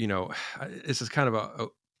 This is kind of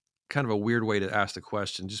a weird way to ask the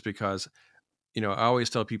question, just because I always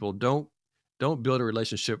tell people, don't build a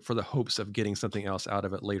relationship for the hopes of getting something else out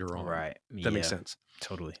of it later on. Right. That makes Yeah. sense.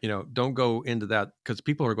 Totally. Don't go into that, because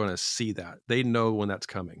people are going to see that. They know when that's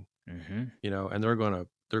coming, Hmm. and they're going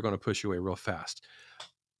to push you away real fast.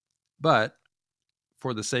 But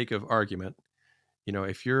for the sake of argument,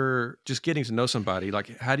 if you're just getting to know somebody,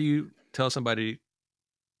 like, how do you tell somebody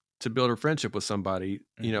to build a friendship with somebody,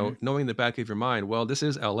 Hmm. knowing the back of your mind, well, this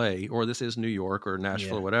is LA or this is New York or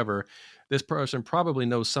Nashville or Yeah. whatever. This person probably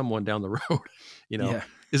knows someone down the road, you know. Yeah.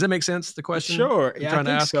 Does that make sense? The question Sure. I'm Yeah, I trying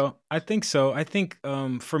to think ask? so. I think so. I think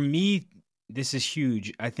for me, this is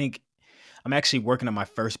huge. I think I'm actually working on my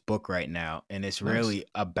first book right now, and it's Nice. really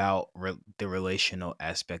about the relational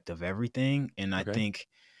aspect of everything. And I Okay. think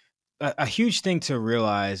a huge thing to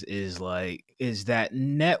realize is that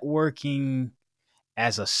networking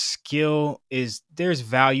as a skill, is there's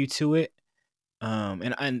value to it.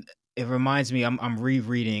 And it reminds me, I'm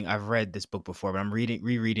rereading. I've read this book before, but I'm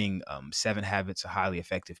rereading Seven Habits of Highly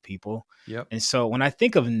Effective People. Yep. And so when I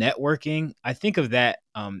think of networking, I think of that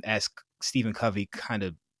as Stephen Covey kind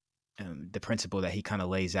of, the principle that he kind of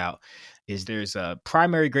lays out is there's a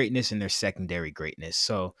primary greatness and there's secondary greatness.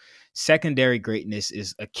 So secondary greatness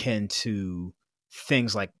is akin to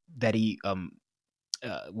things like that he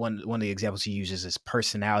one of the examples he uses is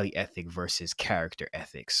personality ethic versus character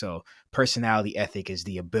ethic. So personality ethic is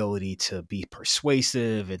the ability to be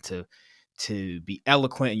persuasive and to be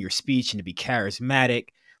eloquent in your speech and to be charismatic.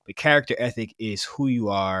 But character ethic is who you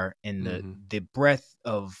are and Hmm. the breadth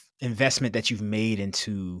of investment that you've made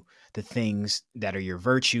into the things that are your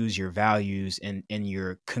virtues, your values, and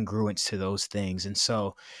your congruence to those things. And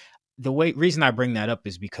so the reason I bring that up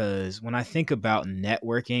is because when I think about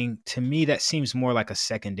networking, to me that seems more like a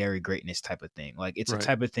secondary greatness type of thing. Like it's a Right.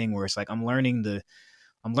 type of thing where it's like I'm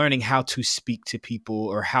learning how to speak to people,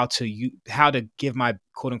 or how to give my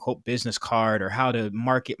quote unquote business card, or how to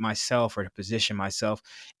market myself or to position myself.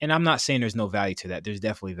 And I'm not saying there's no value to that. There's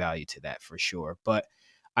definitely value to that for sure. But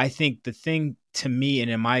I think the thing to me and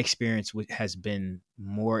in my experience has been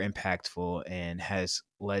more impactful and has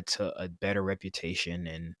led to a better reputation,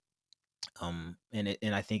 and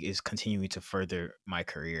I think is continuing to further my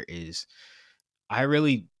career, is I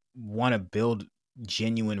really want to build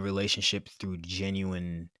genuine relationship through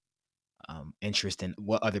genuine interest in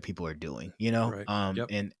what other people are doing, Right.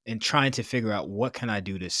 Yep. and trying to figure out what can I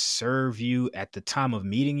do to serve you at the time of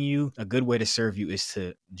meeting you. A good way to serve you is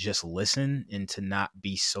to just listen and to not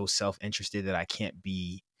be so self-interested that I can't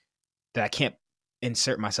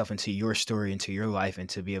insert myself into your story, into your life, and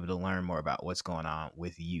to be able to learn more about what's going on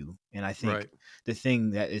with you. And I think Right. the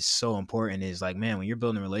thing that is so important is like, man, when you're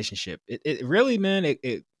building a relationship, it really, man,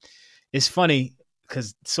 it's funny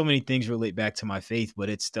because so many things relate back to my faith, but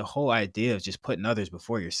it's the whole idea of just putting others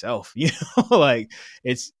before yourself, like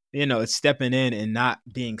it's stepping in and not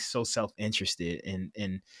being so self-interested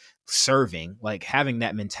and serving, like having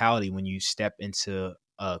that mentality when you step into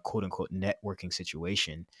a quote unquote networking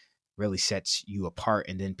situation really sets you apart.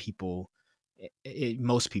 And then people,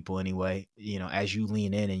 most people anyway, as you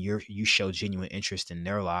lean in and you show genuine interest in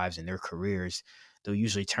their lives and their careers, they'll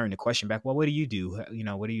usually turn the question back. Well, what do you do?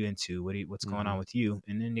 What are you into? What's going Mm-hmm. on with you?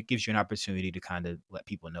 And then it gives you an opportunity to kind of let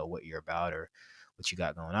people know what you're about or what you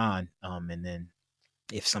got going on. And then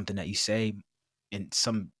if something that you say at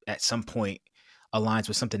some point aligns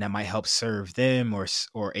with something that might help serve them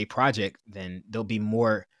or a project, then they'll be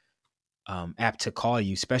more apt to call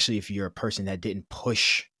you, especially if you're a person that didn't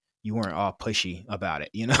push. You weren't all pushy about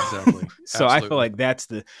it. Exactly. So I feel Absolutely.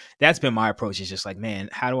 like that's been my approach. Is just like, man,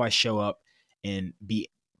 how do I show up and be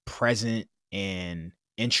present and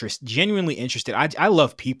genuinely interested? I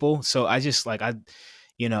love people, so I just like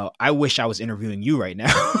I wish I was interviewing you right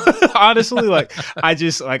now. Honestly, like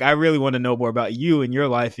I really want to know more about you and your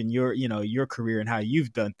life and your career and how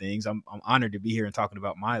you've done things. I'm honored to be here and talking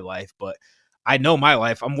about my life, but I know my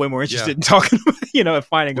life. I'm way more Yeah. interested in talking, and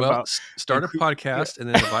finding Well, about start a yeah. podcast and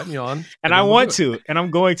then invite me on, And and I then we'll do want it. to, and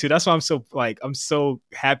I'm going to. That's why I'm so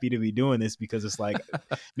happy to be doing this, because it's like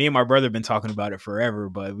me and my brother have been talking about it forever,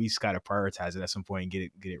 but we just got to prioritize it at some point and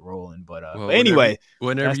get it rolling. But Well, anyway,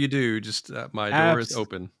 whenever that's you do, just my door is abs.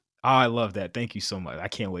 open. Oh, I love that. Thank you so much. I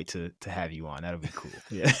can't wait to have you on. That'll be cool.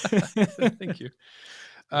 Yeah. Thank you.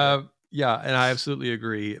 Yeah. Yeah, and I absolutely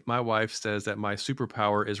agree. My wife says that my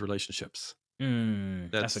superpower is relationships.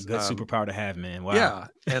 That's a That's good superpower to have, man. Wow. yeah,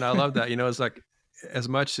 and I love that. It's like as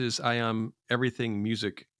much as I am everything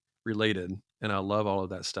music related, and I love all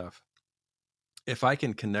of that stuff. If I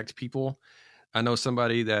can connect people, I know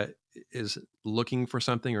somebody that is looking for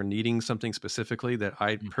something or needing something specifically that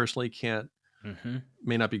I personally can't, Mm-hmm.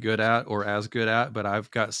 may not be good at or as good at, but I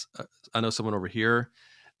know someone over here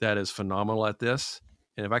that is phenomenal at this.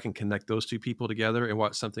 And if I can connect those two people together and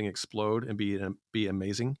watch something explode and be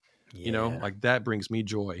amazing, Yeah. like that brings me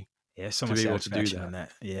joy Yeah. So to much be able to do satisfaction in that.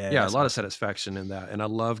 that. Yeah. Yeah, a That's lot of awesome. satisfaction in that, and I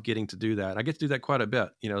love getting to do that. I get to do that quite a bit,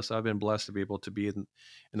 so I've been blessed to be able to be in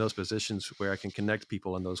those positions where I can connect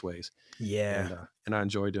people in those ways, Yeah. and I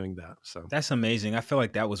enjoy doing that. So That's amazing. I feel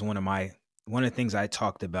like that was one of the things I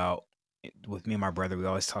talked about with me and my brother. We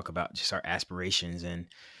always talk about just our aspirations, and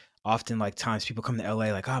often like times people come to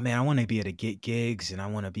LA like, oh man, I want to be able to get gigs and I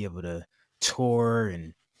want to be able to tour.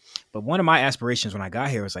 But one of my aspirations when I got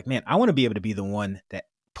here was like, man, I want to be able to be the one that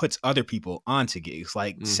puts other people onto gigs,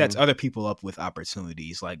 like sets other people up with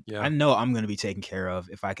opportunities. Like I yeah, know I'm going to be taken care of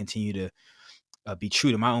if I continue to be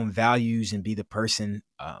true to my own values and be the person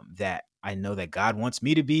that I know that God wants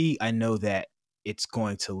me to be. I know that it's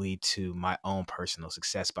going to lead to my own personal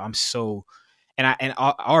success. But I'm so,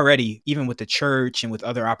 already, even with the church and with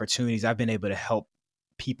other opportunities, I've been able to help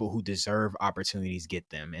people who deserve opportunities get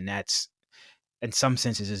them, and that's in some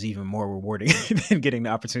senses is even more rewarding than getting the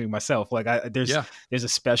opportunity myself. Like yeah, there's a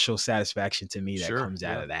special satisfaction to me that sure, comes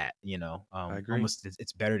out yeah, of that. I agree. Almost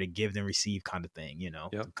it's better to give than receive kind of thing.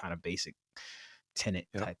 Yep, The kind of basic tenant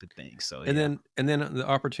yep. type of thing. So And yeah. then the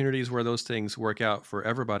opportunities where those things work out for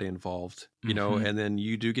everybody involved, Hmm. and then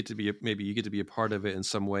you do get to be maybe you get to be a part of it in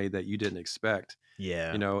some way that you didn't expect,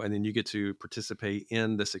 Yeah. and then you get to participate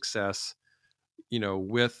in the success,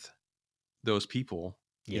 with those people,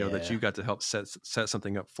 that Yeah. you got to help set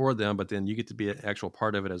something up for them, but then you get to be an actual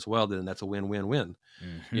part of it as well. Then that's a win-win-win,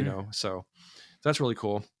 Hmm. So that's really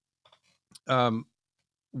cool. Um,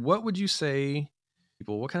 what would you say,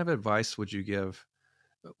 people? What kind of advice would you give?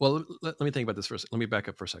 Well, let me think about this first. Let me back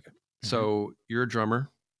up for a second. Hmm. So you're a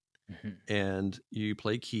drummer Hmm. and you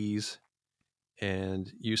play keys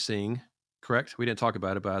and you sing, correct? We didn't talk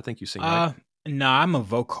about it, but I think you sing, right? Uh nah, I'm a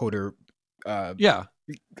vocoder uh Yeah.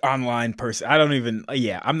 online person. I don't even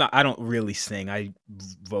yeah, I don't really sing. I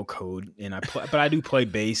vocode and I play, but I do play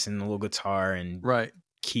bass and a little guitar and Right. Yeah.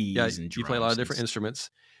 keys and You play a lot of drums different instruments,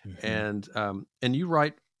 Mhm. and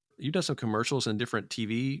you've done some commercials and different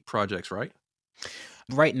TV projects, right?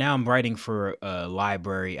 Right now I'm writing for a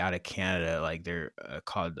library out of Canada, like they're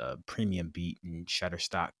called Premium Beat and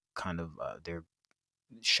Shutterstock, kind of they're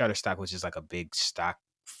Shutterstock, which is like a big stock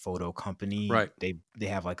photo company. Right. They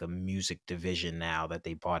have like a music division now that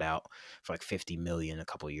they bought out for like 50 million a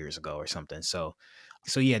couple of years ago or something. So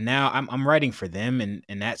So yeah, now I'm writing for them,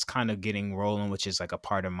 and that's kind of getting rolling, which is like a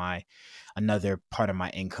part of my another part of my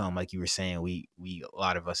income. Like you were saying, we a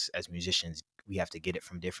lot of us as musicians, we have to get it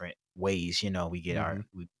from different ways. We get Hmm.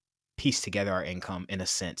 we piece together our income in a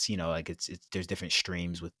sense. Like it's there's different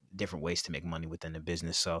streams with different ways to make money within the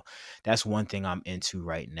business. So that's one thing I'm into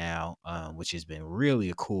right now, which has been really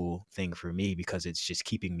a cool thing for me because it's just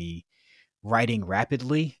keeping me writing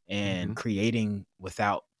rapidly Hmm. and creating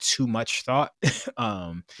without too much thought,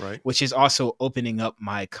 um, Right. which is also opening up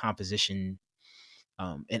my composition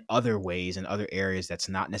in other ways and other areas that's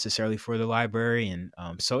not necessarily for the library. And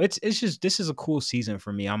so it's just this is a cool season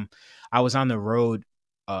for me. I was on the road.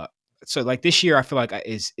 Uh, so like this year, I feel like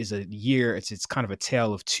is a year. It's kind of a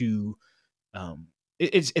tale of two.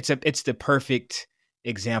 It's the perfect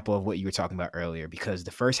example of what you were talking about earlier because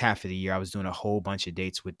the first half of the year I was doing a whole bunch of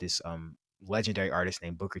dates with this legendary artist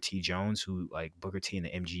named Booker T Jones, who like Booker T and the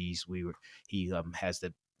MGs. He has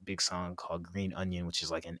the big song called Green Onion, which is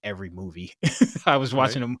like in every movie. I was Right.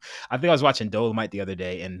 watching him. I think I was watching Dolomite the other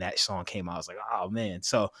day, and that song came out. I was like, oh man.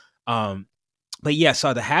 So, um, but yeah,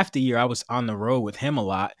 so the half the year I was on the road with him a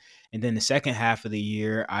lot, and then the second half of the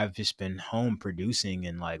year I've just been home producing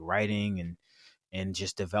and like writing and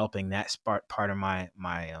just developing that part of my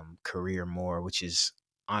career more, which is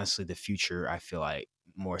honestly the future. I feel like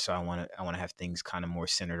more so I want to have things kind of more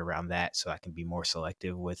centered around that, so I can be more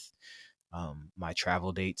selective with my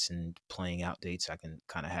travel dates and playing out dates. I can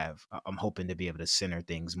kind of have. I'm hoping to be able to center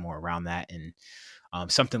things more around that, and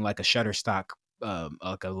something like a Shutterstock,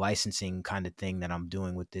 like a licensing kind of thing that I'm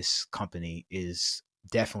doing with this company is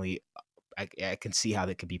definitely. I can see how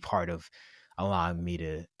that could be part of allowing me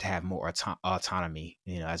to have more autonomy,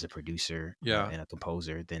 as a producer Yeah. and a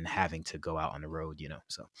composer than having to go out on the road,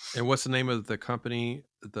 So And what's the name of the company,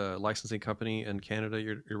 the licensing company in Canada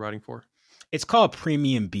you're writing for? it's called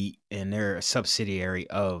Premium Beat, and they're a subsidiary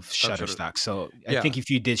of Oh, Shutter. Shutterstock. So I Yeah. think if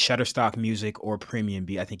you did Shutterstock Music or Premium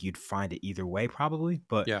Beat, I think you'd find it either way, probably.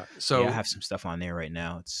 But Yeah. yeah, I So have some stuff on there right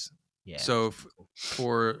now. so It's f- pretty cool.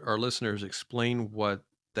 for our listeners, explain what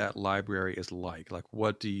that library is like. Like,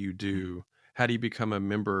 what do you Mhm. do? How do you become a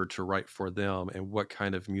member to write for them? And what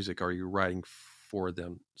kind of music are you writing for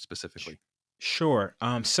them Sh- specifically? Sure.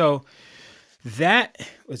 So that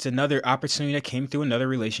was another opportunity that came through another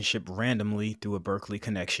relationship randomly through a Berkeley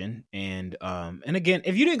connection. And again,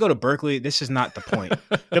 if you didn't go to Berkeley, this is not the point.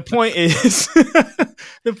 The point is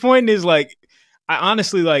the point is like I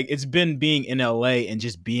honestly like it's been being in LA and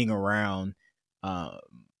just um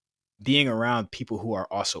being around people who are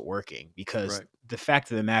also working because Right. the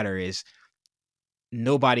fact of the matter is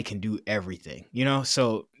nobody can do everything,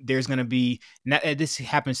 So there's gonna be this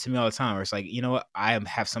happens to me all the time where it's like, you know what,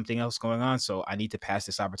 have something else going on, so I need to pass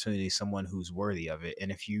this opportunity to someone who's worthy of it.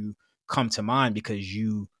 And if you come to mind because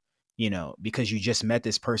because you just met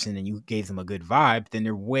this person and you gave them a good vibe, then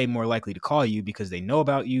they're way more likely to call you because they know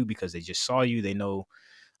about you, because they just saw you, they know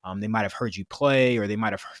they might have heard you play, or they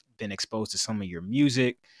might have been exposed to some of your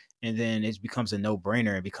music. And then it becomes a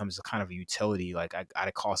no-brainer. It becomes a kind of a utility. Like I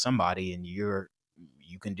gotta call somebody, and you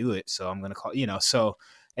can do it, so I'm gonna call. So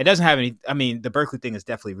it doesn't have any. I mean, the Berkeley thing is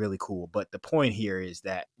definitely really cool, but the point here is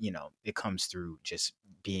that it comes through just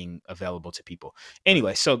being available to people. Right.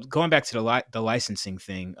 Anyway, so going back to the licensing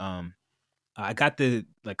thing, I got the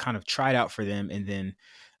like kind of tried out for them, and then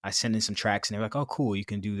I sent in some tracks, and they're like, "Oh, cool, you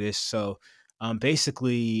can do this." So,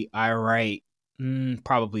 basically, I write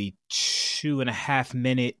probably 2.5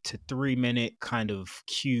 minute to 3 minute kind of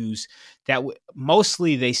cues that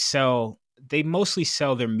mostly They mostly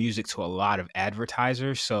sell their music to a lot of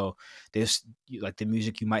advertisers. So there's like the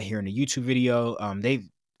music you might hear in a YouTube video. They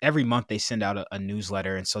every month they send out a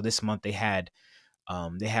newsletter, and so this month they had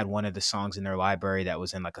one of the songs in their library that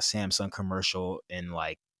was in like a Samsung commercial in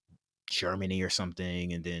like Germany or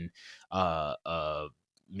something, and then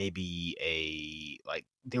maybe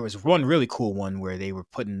there was one really cool one where they were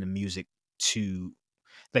putting the music to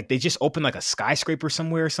like they just opened like a skyscraper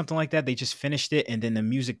somewhere or something like that. They just finished it, and then the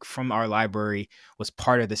music from our library was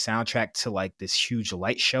part of the soundtrack to like this huge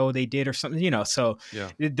light show they did or something. So Yeah.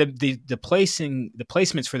 the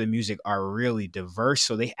placements for the music are really diverse.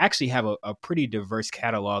 So they actually have a pretty diverse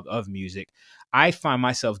catalog of music. I find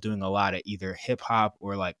myself doing a lot of either hip hop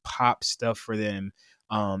or like pop stuff for them.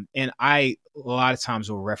 And I a lot of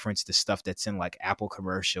times will reference the stuff that's in like Apple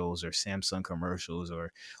commercials or Samsung commercials,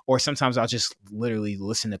 or sometimes I'll just literally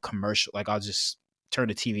listen to commercial. Like I'll just turn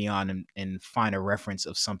the TV on and find a reference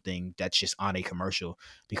of something that's just on a commercial,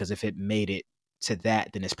 because if it made it to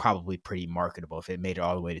that, then it's probably pretty marketable if it made it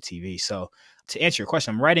all the way to TV. So to answer your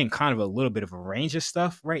question, I'm writing kind of a little bit of a range of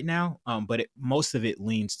stuff right now, but most of it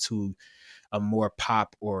leans to a more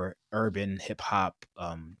pop or urban hip hop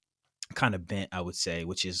kind of bent, I would say,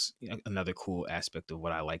 which is another cool aspect of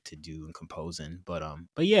what I like to do in composing. But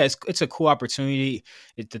yeah, it's a cool opportunity.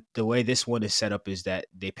 The way this one is set up is that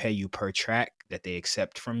they pay you per track that they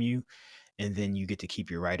accept from you, and then you get to keep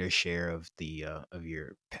your writer's share of the of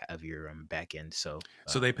your back end. So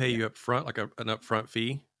So they pay yeah. you up front, like an upfront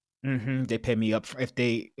fee? They pay me up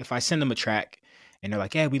if I send them a track and they're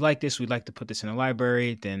like, "Yeah, we like this. We'd like to put this in a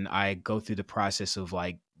library." Then I go through the process of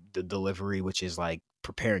like the delivery, which is like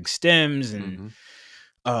preparing stems and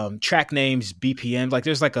Mm-hmm. track names, BPM. Like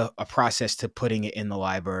there's like a process to putting it in the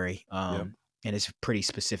library. Yep. And it's pretty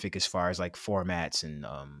specific as far as like formats and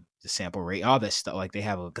the sample rate, all that stuff. Like they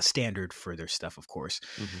have a standard for their stuff, of course.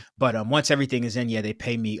 Mm-hmm. But once everything is in, yeah, they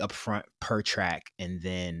pay me upfront per track, and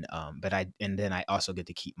then I also get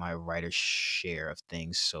to keep my writer's share of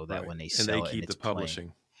things, so that Right. when they And they sell it and keep the it's playing,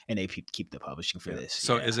 publishing. and they keep the publishing for Yeah. this.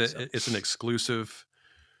 So Yeah. is it So it's an exclusive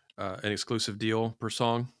deal per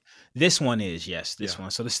song? this one is, yes, this Yeah.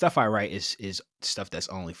 one. So the stuff I write is stuff that's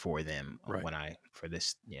only for them Right. for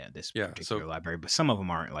this this Yeah. particular So library. But some of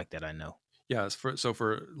them aren't like that. I know. yeah,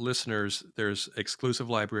 for listeners, there's exclusive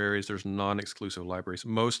libraries, there's non-exclusive libraries.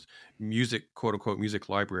 Most music, quote unquote, music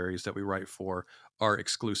libraries that we write for are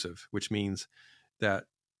exclusive, which means that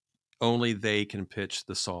only they can pitch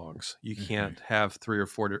the songs. You Hmm. can't have three or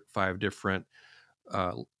five different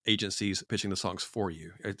agencies pitching the songs for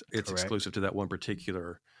you. It's Correct. exclusive to that one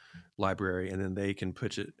particular library, and then they can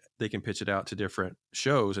pitch it. They can pitch it out to different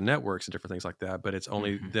shows and networks and different things like that. But it's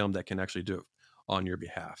only Hmm. them that can actually do it on your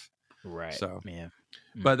behalf. Right. So, Yeah.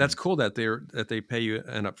 but Hmm. that's cool that they pay you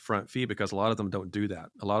an upfront fee, because a lot of them don't do that.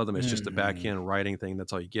 A lot of them it's just a back Hmm. end writing thing.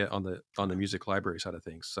 That's all you get on the music library side of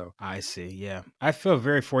things. So I see. Yeah. I feel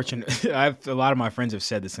very fortunate. I've a lot of my friends have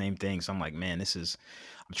said the same thing. So I'm like, man,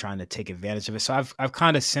 I'm trying to take advantage of it. So I've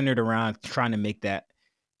kind of centered around trying to make that,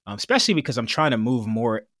 especially because I'm trying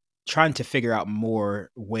to figure out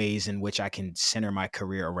more ways in which I can center my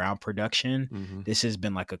career around production. mhm. This has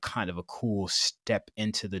been like a kind of a cool step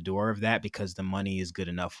into the door of that, because the money is good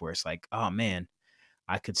enough where it's like, oh man,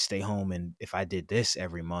 I could stay home, and if I did this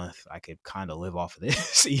every month, I could kind of live off of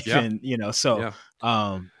this Yeah, even, so yeah.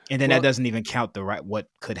 and then that Well, doesn't even count what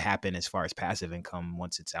could happen as far as passive income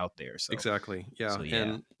once it's out there. exactly. Yeah. So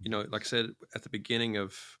yeah. And like I said at the beginning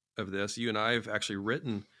of this, you and I have actually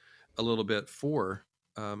written a little bit for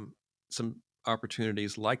some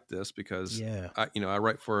opportunities like this, because Yeah. I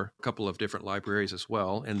write for a couple of different libraries as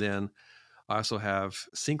well, and then I also have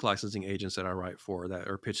sync licensing agents that I write for that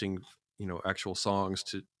are pitching actual songs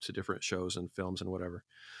to different shows and films and whatever.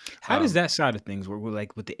 How does Um, that side of things work with,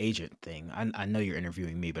 like with the agent thing? I know you're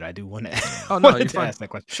interviewing me, but I do want to oh no, wanted you're to fine. ask that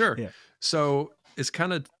question. Sure. Yeah. So it's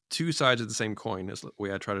kind of two sides of the same coin is the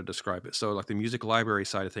way I try to describe it. So like the music library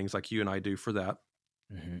side of things, like you and I do for that.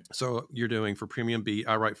 Hmm. So you're doing for Premium Beat.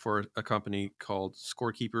 I write for a company called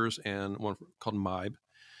Scorekeepers and one called Mibe,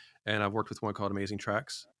 and I've worked with one called Amazing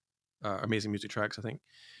Tracks, Amazing Music Tracks, I think.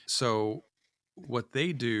 So what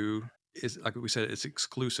they do is, like we said, it's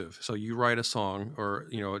exclusive. So you write a song, or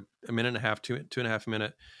a minute and a half, two and a half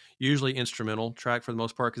minute, usually instrumental track for the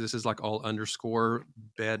most part, because this is like all underscore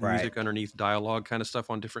bed Right. music underneath dialogue kind of stuff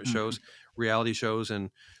on different Hmm. shows, reality shows and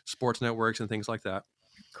sports networks and things like that.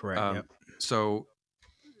 Correct. Um, Yep. so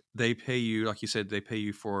they pay you, like you said, they pay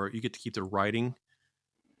you for, you get to keep the writing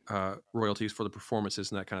royalties for the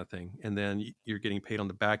performances and that kind of thing, and then you're getting paid on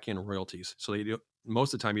the back end royalties. So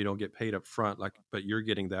most of the time you don't get paid up front, but you're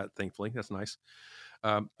getting that. Thankfully, that's nice.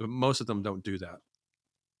 But most of them don't do that,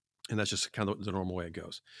 and that's just kind of the normal way it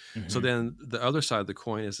goes. So Hmm. then the other side of the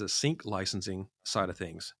coin is the sync licensing side of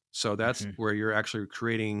things. So that's Hmm. where you're actually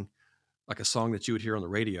creating like a song that you would hear on the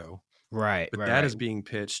radio, Right. but Right. that Right. is being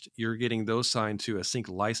pitched. You're getting those signed to a sync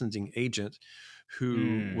licensing agent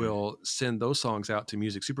who Mm. will send those songs out to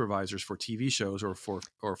music supervisors for TV shows or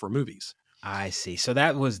for movies. I see. So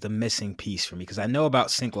that was the missing piece for me, because I know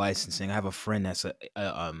about sync licensing. I have a friend that's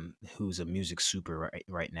who's a music super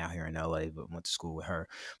right now here in LA, but went to school with her.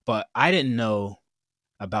 But I didn't know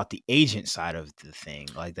about the agent side of the thing,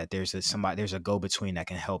 like that. There's a go between that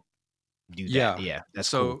can help do that. Yeah. Yeah, that's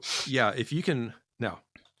cool. So yeah, if you can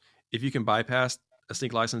bypass a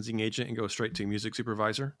sync licensing agent and go straight to a music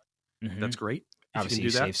supervisor, Hmm. that's great. If you can Obviously, you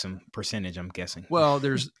do that, save some percentage, I'm guessing. well,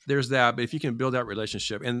 there's that. But if you can build that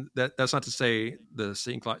relationship, and that's not to say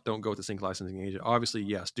don't go with the sync licensing agent. Obviously,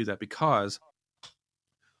 yes, do that, because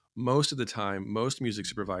most of the time, most music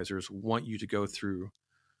supervisors want you to go through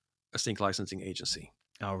a sync licensing agency.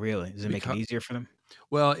 Oh, really? Does it make it Because easier for them?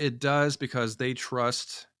 well, it does, because they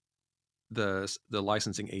trust the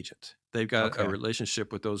licensing agent. They've got a Okay.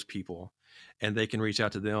 relationship with those people, and they can reach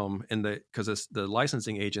out to them, and because the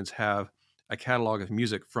licensing agents have a catalog of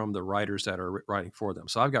music from the writers that are writing for them.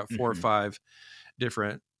 So I've got 4 or Hmm. 5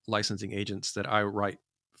 different licensing agents that I write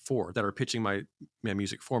for that are pitching my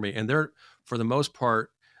music for me, and they're, for the most part,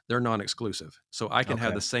 they're non-exclusive. So I can have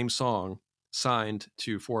Okay. the same song signed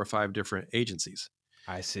to 4 or 5 different agencies,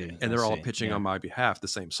 I see. and I they're all see. pitching Yeah. on my behalf the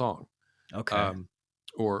same song, Okay. um,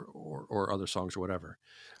 or other songs or whatever.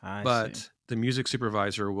 I see. But the music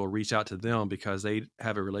supervisor will reach out to them because they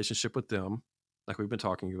have a relationship with them, like we've been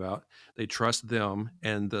talking about. They trust them,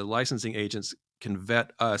 and the licensing agents can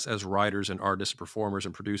vet us as writers and artists, performers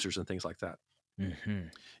and producers and things like that. Hmm.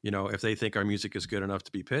 If they think our music is good enough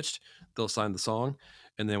to be pitched, they'll sign the song.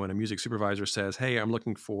 And then when a music supervisor says, "Hey, I'm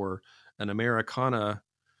looking for an Americana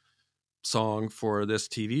song for this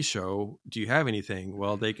TV show. Do you have anything?"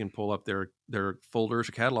 Well, they can pull up their folders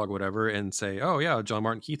or catalog, or whatever, and say, "Oh yeah, John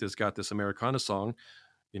Martin Keith has got this Americana song.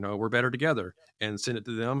 We're better together," and send it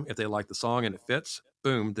to them. If they like the song and it fits,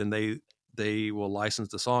 boom, then they will license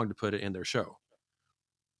the song to put it in their show.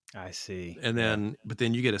 I see. And Yeah. then, but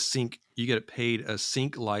then you get paid a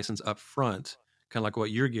sync license up front, kind of like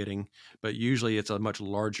what you're getting, but usually it's a much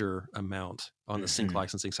larger amount on the sync Hmm.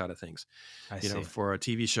 licensing side of things. I see. For a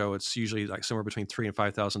TV show, it's usually like somewhere between $3,000 and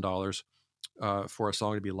 $5,000 for a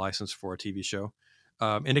song to be licensed for a TV show.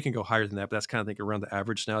 And it can go higher than that, but that's kind of, I think, around the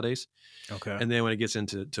average nowadays. Okay. And then when it gets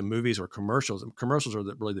into movies or commercials are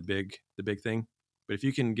really the big thing. But if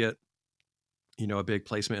you can get a big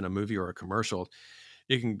placement in a movie or a commercial,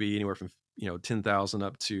 it can be anywhere from 10,000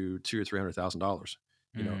 up to $200,000 or $300,000.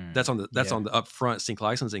 Mm. That's Yeah. on the upfront sync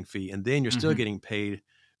licensing fee, and then you're still Hmm. getting paid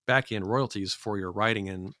back end royalties for your writing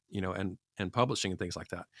and and publishing and things like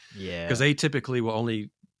that. Because Yeah.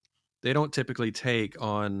 they don't typically take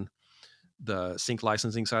on the sync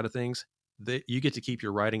licensing side of things. You get to keep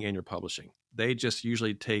your writing and your publishing. They just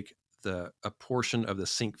usually take a portion of the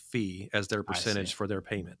sync fee as their I percentage see. for their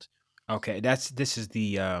payment. Okay. This is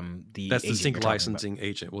the That's the agent sync you're talking about. licensing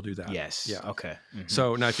agent will do that. Yes. Yeah. Okay. Hmm.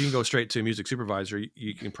 So now, if you can go straight to a music supervisor,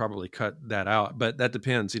 you can probably cut that out. But that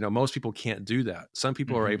depends. Most people can't do that. Some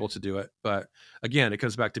people are Hmm. able to do it, but again, it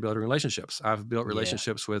comes back to building relationships. I've built Yeah.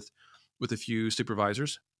 relationships with a few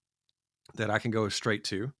supervisors that I can go straight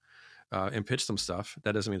to and pitch some stuff.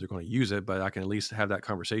 That doesn't mean they're going to use it, but I can at least have that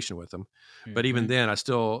conversation with them. But even Hmm. then, I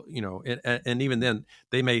still, and even then,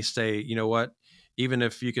 they may say, "You know what? Even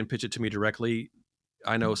if you can pitch it to me directly,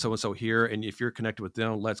 I know so and so here, and if you're connected with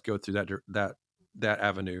them, let's go through that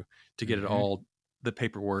avenue to get it Hmm. all, the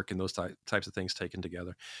paperwork and those types of things taken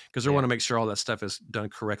together, because they want Yeah. to make sure all that stuff is done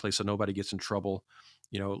correctly, so nobody gets in trouble,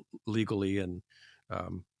 legally, and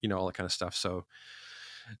all that kind of stuff. So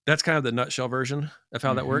that's kind of the nutshell version of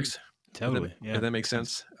how that Hmm. works. Totally. If Yeah. that makes Makes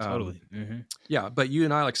sense. sense. Totally. Hmm. Yeah, but you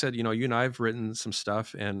and I, like I said, you and I have written some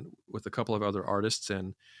stuff, and with a couple of other artists,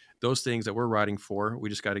 and those things that we're writing for, we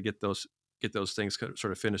just got to get those things sort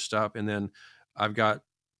of finished up, and then I've got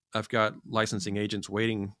licensing agents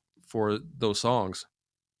waiting for those songs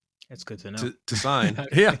It's good to know. to sign.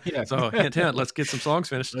 Yeah. Yeah. So hint, hint, let's get some songs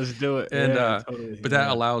finished, Let's do it. and Yeah. Totally. but that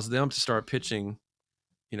Yeah. allows them to start pitching,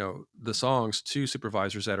 the songs to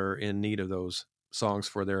supervisors that are in need of those songs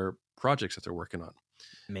for their projects that they're working on.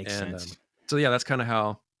 Makes And sense. so yeah, that's kind of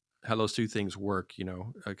how those two things work. Kind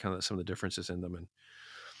of some of the differences in them, and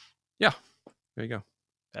yeah, there you go.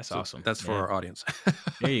 That's So awesome. that's for Yeah. our audience.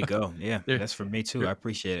 There you go. Yeah. There, That's for me too. I there-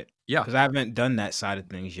 appreciate it. yeah, Because I haven't done that side of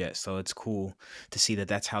things yet. So it's cool to see that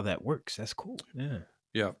that's how that works. That's cool. Yeah.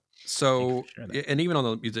 yeah. Thank you for So sharing that. and even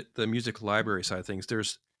on the music library side of things,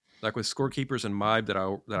 there's, like with Scorekeepers and MIBE that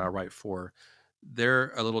I write for,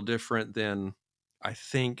 they're a little different than, I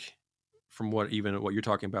think, from what you're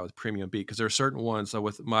talking about with Premium Beat, because there are certain ones, so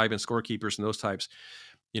with MIBE and Scorekeepers and those types,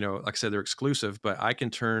 like I said, they're exclusive, but I can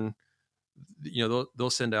turn, they'll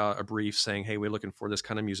send out a brief saying, "Hey, we're looking for this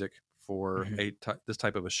kind of music for Hmm. this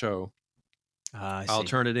type of a show." I I'll see.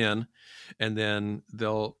 turn it in, and then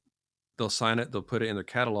they'll sign it, they'll put it in their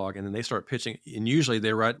catalog, and then they start pitching. And usually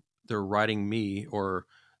they're writing me or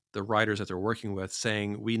the writers that they're working with,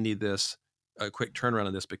 saying, "We need a quick turnaround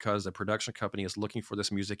on this because the production company is looking for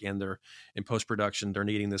this music, and they're in post production. They're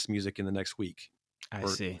needing this music in the next week I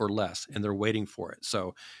see. or less, and they're waiting for it.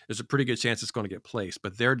 So there's a pretty good chance it's going to get placed,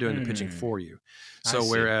 but they're doing the pitching Mm, for you." I So see.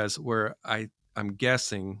 whereas where I'm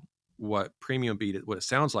guessing what Premium Beat, what it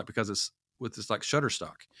sounds like, because it's with this like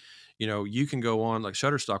Shutterstock, you can go on like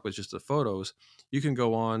Shutterstock with just the photos. You can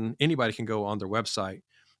go on, anybody can go on their website.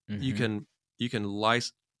 You Hmm. can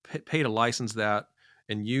pay to license that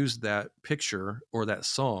and use that picture or that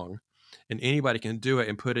song, and anybody can do it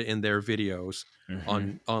and put it in their videos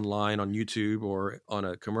Hmm. online on YouTube or on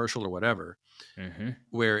a commercial or whatever. Mm-hmm.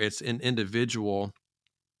 where it's an individual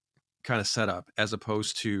kind of setup as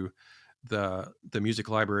opposed to the music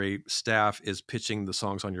library staff is pitching the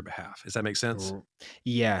songs on your behalf. Does that make sense?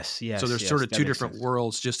 Yes, So yes, there's sort yes. of That two makes different sense.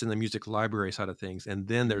 worlds just in the music library side of things, and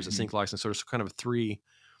then there's a Hmm. sync license. So there's kind of three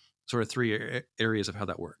areas of how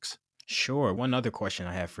that works. Sure. One other question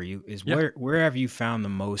I have for you is Yeah. where have you found the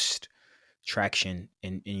most traction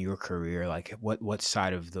in your career? Like what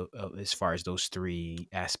side of the as far as those three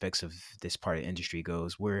aspects of this part of the industry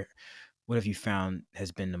goes, where what have you found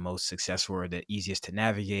has been the most successful or the easiest to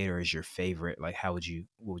navigate or is your favorite? Like what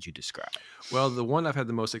would you describe? Well, the one I've had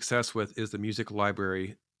the most success with is the music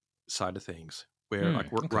library side of things, where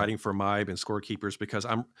like we're Okay. writing for MIBE and Scorekeepers because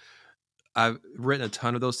I've written a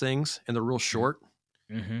ton of those things and they're real short.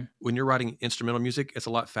 Mm-hmm. When you're writing instrumental music, it's a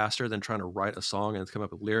lot faster than trying to write a song and come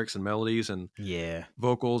up with lyrics and melodies and Yeah.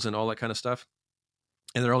 vocals and all that kind of stuff.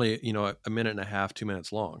 And they're only, a minute and a half, 2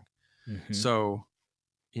 minutes long. Mm-hmm. So,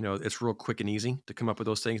 it's real quick and easy to come up with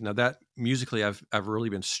those things. Now that musically, I've really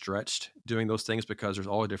been stretched doing those things because there's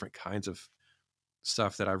all different kinds of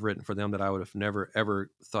stuff that I've written for them that I would have never ever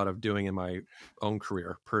thought of doing in my own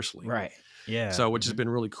career personally. Right. Yeah. So, which has Mm-hmm. been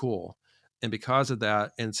really cool. And because of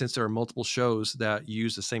that, and since there are multiple shows that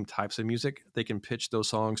use the same types of music, they can pitch those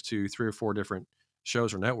songs to 3 or 4 different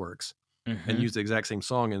shows or networks and Mm-hmm. use the exact same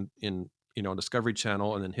song in Discovery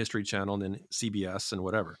Channel and then History Channel and then CBS and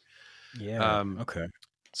whatever. Yeah. Um, Okay.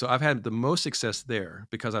 so I've had the most success there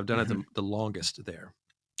because I've done it Mm-hmm. the longest there.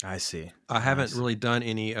 I see. I I haven't see. really done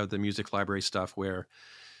any of the music library stuff where,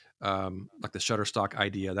 like the Shutterstock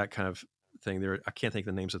idea, that kind of thing. There, I can't think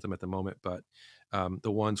of the names of them at the moment, but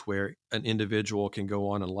the ones where an individual can go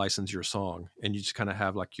on and license your song, and you just kind of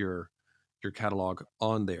have like your catalog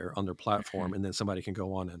on there on their Mhm. platform, and then somebody can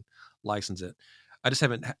go on and license it. I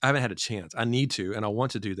haven't had a chance. I need to, and I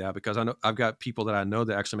want to do that because I know I've got people that I know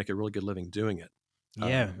that actually make a really good living doing it.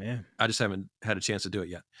 Yeah, Um, yeah. I just haven't had a chance to do it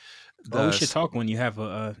yet. Well, we The should talk when you have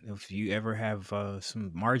if you ever have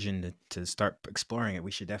some margin to start exploring it. We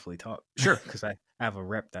should definitely talk Sure. because I have a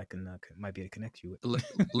rep that might be able to connect you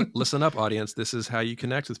L- Listen up, audience. This is how you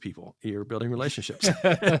connect with people. You're building relationships.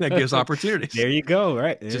 That gives with. opportunities. There you go.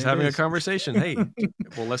 Right Just there it having a is. conversation. Hey,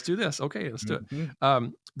 well, let's do this. Okay, let's do it.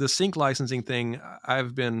 Mhm. The sync licensing thing,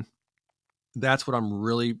 that's what I'm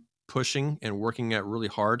really pushing and working at really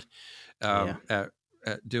hard Yeah. at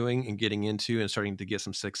doing and getting into and starting to get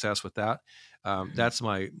some success with that. Mhm. That's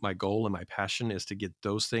my goal and my passion is to get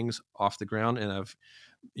those things off the ground. And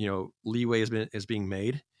leeway is being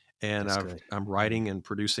made, and That's good. I'm Mhm. writing and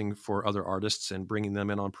producing for other artists and bringing them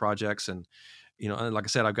in on projects. And and like I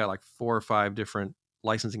said, I've got like 4 or 5 different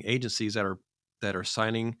licensing agencies that are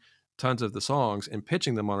signing tons of the songs and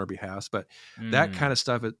pitching them on our behalf. But that kind Mm, of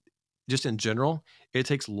stuff, just in general, it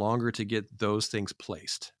takes longer to get those things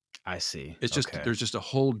placed. I see. It's just Okay. there's just a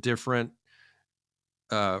whole different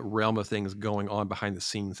realm of things going on behind the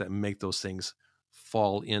scenes that make those things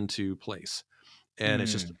fall into place, and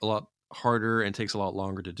it's just Mm. a lot harder and takes a lot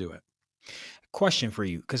longer to do it. Question for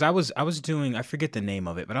you, because I was doing I forget the name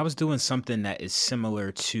of it, but I was doing something that is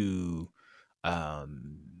similar to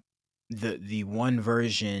um the one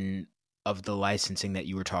version of the licensing that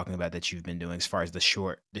you were talking about that you've been doing as far as the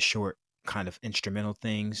short kind of instrumental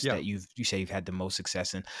things Yeah, that you say you've had the most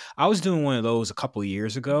success in. I was doing one of those a couple of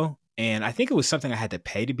years ago, and I think it was something I had to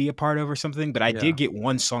pay to be a part of or something, but I did yeah, get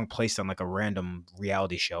one song placed on like a random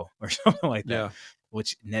reality show or something like that, yeah,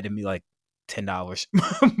 which netted me like $10.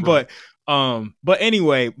 right. But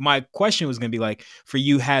anyway, my question was gonna be like, for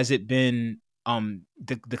you, has it been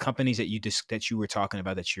the companies that that you were talking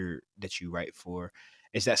about that you write for,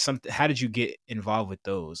 is that something, how did you get involved with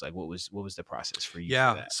those? Like what was the process for you for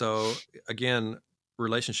Yeah. that? So again,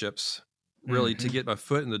 relationships really to Mm-hmm. get my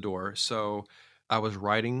foot in the door. So I was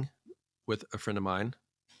writing with a friend of mine.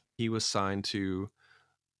 He was signed to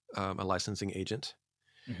a licensing agent,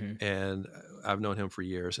 Mm-hmm. and I've known him for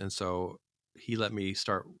years. And so he let me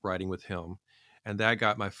start writing with him. And that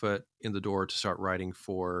got my foot in the door to start writing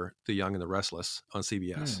for The Young and the Restless on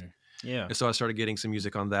CBS. Mm. Yeah. And so I started getting some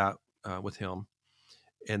music on that with him.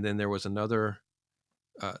 And then there was another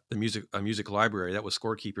a music library that was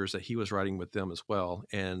Scorekeepers that he was writing with them as well.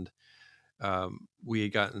 And we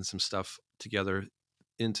had gotten some stuff together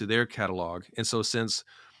into their catalog. And so since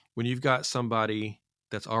when you've got somebody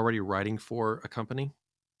that's already writing for a company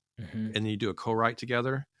Mm-hmm. and then you do a co-write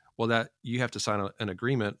together, well, that you have to sign an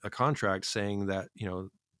agreement, a contract saying that,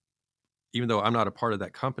 even though I'm not a part of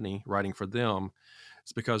that company writing for them,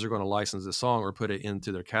 it's because they're going to license the song or put it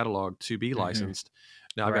into their catalog to be Mm-hmm. licensed.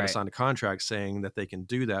 Now I've got to Right. sign a contract saying that they can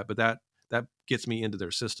do that, but that gets me into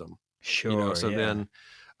their system, Sure. so Yeah. then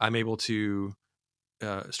I'm able to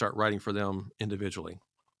start writing for them individually.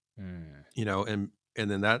 Mm. And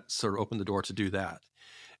then that sort of opened the door to do that.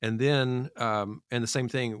 And then and the same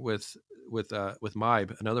thing with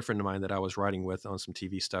Mybe, another friend of mine that I was writing with on some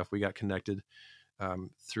TV stuff. We got connected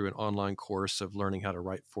through an online course of learning how to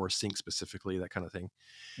write for Sync specifically, that kind of thing.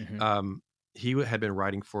 Mm-hmm. He had been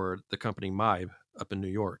writing for the company Mybe up in New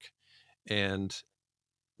York, and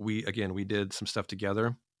we did some stuff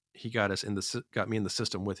together. He got me in the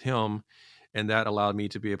system with him, and that allowed me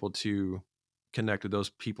to be able to connect with those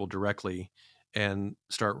people directly and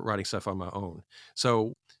start writing stuff on my own.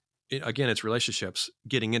 So again, it's relationships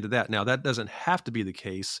getting into that. Now that doesn't have to be the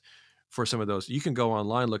case for some of those. You can go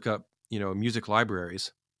online, look up, music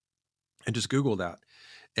libraries, and just Google that.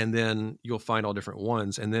 And then you'll find all different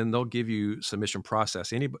ones, and then they'll give you submission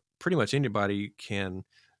process. Pretty much anybody can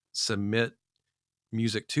submit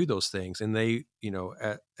music to those things, and they,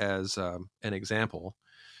 as an example,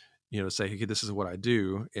 say, hey, this is what I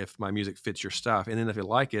do. If my music fits your stuff, and then if you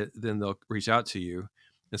like it, then they'll reach out to you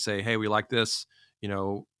and say, hey, we like this.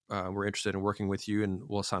 We're interested in working with you, and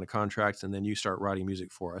we'll sign a contract, and then you start writing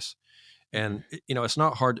music for us. And it's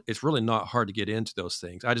not hard. It's really not hard to get into those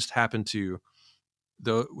things. I just happen to,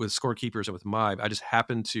 though, with Scorekeepers and with Mybe, I just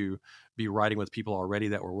happened to be writing with people already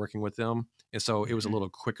that were working with them, and so it was a little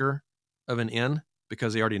quicker of an in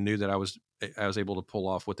because they already knew that I was able to pull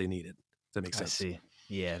off what they needed. If that makes sense. I see.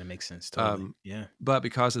 Yeah, that makes sense. Totally. Yeah. But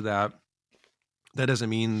because of that, that doesn't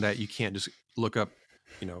mean that you can't just look up,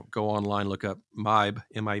 go online, look up Mybe,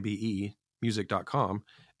 MIBE, music.com,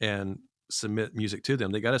 and submit music to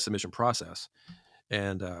them. They got a submission process,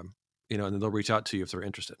 and and then they'll reach out to you if they're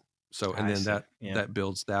interested. So, and then that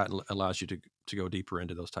builds that and allows you to go deeper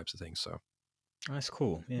into those types of things. So that's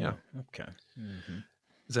cool. Yeah. Okay. Mm-hmm.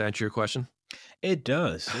 Does that answer your question? It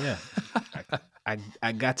does. Yeah.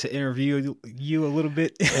 I got to interview you a little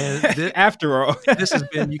bit after all. This has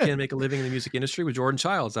been You Can Make a Living in the Music Industry with Jordan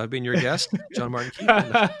Childs. I've been your guest, John Martin Keith.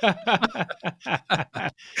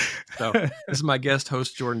 So this is my guest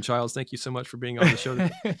host, Jordan Childs. Thank you so much for being on the show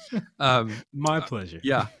today. My pleasure.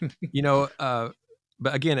 Yeah.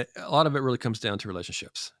 But again, a lot of it really comes down to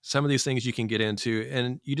relationships. Some of these things you can get into,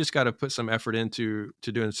 and you just got to put some effort into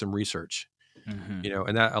doing some research, and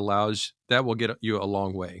that will get you a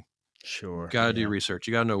long way. Sure. Got to do research.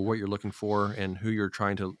 You got to know what you're looking for and who you're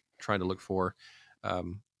trying to look for.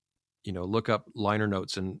 Look up liner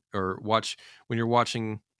notes or watch when you're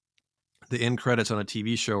watching the end credits on a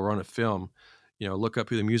TV show or on a film. Look up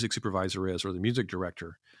who the music supervisor is or the music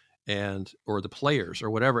director, or the players or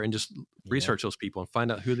whatever, and just research those people and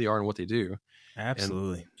find out who they are and what they do.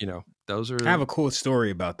 Absolutely. And, those are. I have a cool story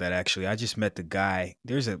about that. Actually, I just met the guy.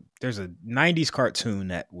 There's a 90s cartoon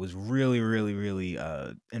that was really, really, really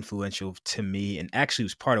influential to me, and actually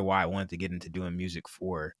was part of why I wanted to get into doing music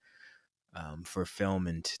for film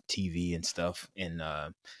and TV and stuff. And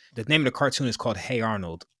the name of the cartoon is called Hey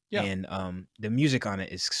Arnold. Yeah. And the music on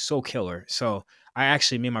it is so killer. So me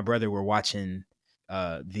and my brother were watching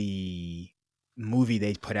the movie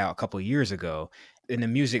they put out a couple of years ago, and the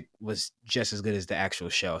music was just as good as the actual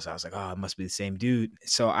show. So I was like, oh, it must be the same dude.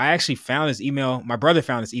 So I actually found his email. My brother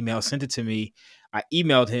found his email, sent it to me. I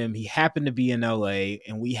emailed him. He happened to be in LA,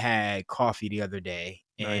 and we had coffee the other day.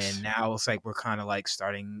 Nice. And now it's like we're kind of like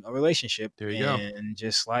starting a relationship. There you go. And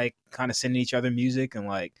just like kind of sending each other music and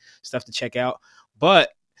like stuff to check out.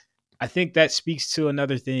 But I think that speaks to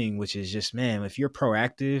another thing, which is just, man, if you're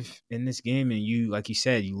proactive in this game and you, like you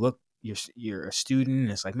said, you're a student, and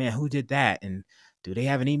it's like, man, who did that? And do they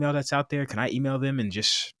have an email that's out there? Can I email them and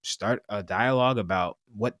just start a dialogue about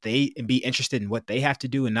and be interested in what they have to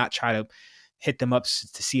do, and not try to hit them up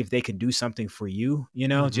to see if they can do something for you,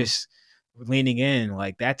 just leaning in,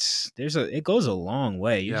 like it goes a long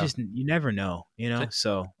way. You never know,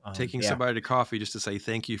 so taking somebody to coffee just to say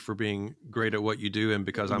thank you for being great at what you do, and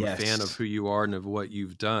because I'm a fan of who you are and of what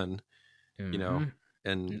you've done,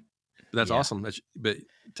 and that's awesome. But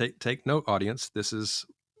take note, audience. This is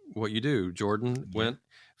what you do. Jordan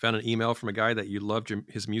found an email from a guy that you loved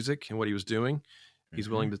his music and what he was doing. He's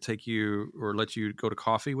willing to take you or let you go to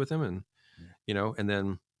coffee with him, and and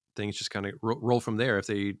then things just kind of roll from there if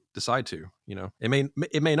they decide to.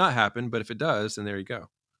 It may not happen, but if it does, then there you go.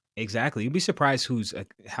 Exactly. You'd be surprised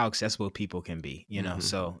how accessible people can be.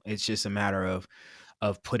 So it's just a matter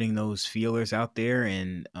of putting those feelers out there,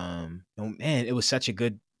 and man, it was such a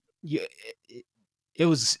good. It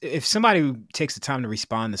was, if somebody takes the time to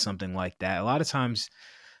respond to something like that, a lot of times,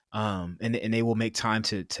 and they will make time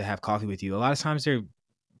to have coffee with you. A lot of times they're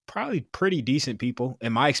probably pretty decent people.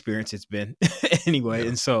 In my experience, it's been anyway. Yeah.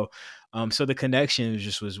 And so the connection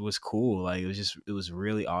was cool. Like it was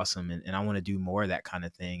really awesome. And I want to do more of that kind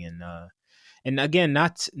of thing. and again,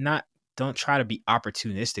 not don't try to be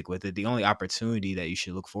opportunistic with it. The only opportunity that you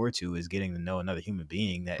should look forward to is getting to know another human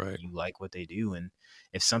being that Right. you like what they do. And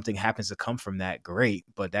if something happens to come from that, great,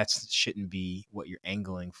 but that shouldn't be what you're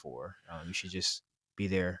angling for. You should just be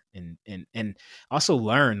there and also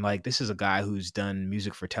learn. Like, this is a guy who's done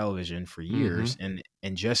music for television for Mm-hmm. years, and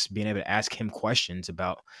just being able to ask him questions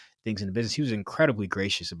about things in the business. He was incredibly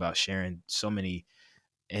gracious about sharing so many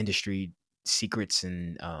industry secrets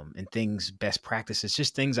and things, best practices,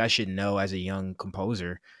 just things I should know as a young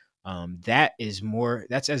composer. That's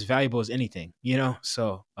as valuable as anything, you know.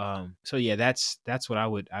 So yeah, that's what I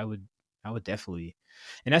would definitely.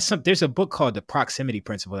 And there's a book called The Proximity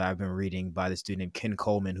Principle that I've been reading by this dude named Ken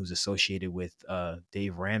Coleman, who's associated with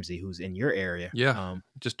Dave Ramsey, who's in your area. Yeah,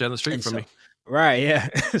 just down the street And from so me. right, yeah.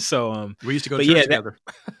 So We used to go to but church yeah, that together.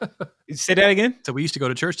 say that again. So we used to go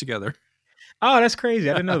to church together. Oh, that's crazy.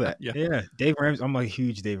 I didn't know that. Yeah. Yeah. Dave Ramsey. I'm a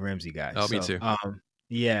huge Dave Ramsey guy. Oh, me So, too.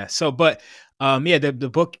 yeah. So, but, yeah, the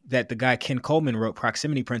book that the guy Ken Coleman wrote,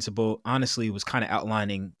 Proximity Principle, honestly was kind of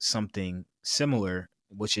outlining something similar,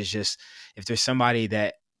 which is just if there's somebody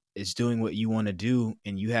that is doing what you want to do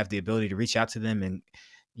and you have the ability to reach out to them and,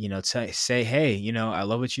 say, hey, I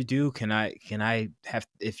love what you do. Can I have,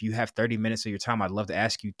 if you have 30 minutes of your time, I'd love to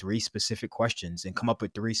ask you 3 specific questions and come up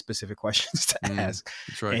with 3 specific questions to ask,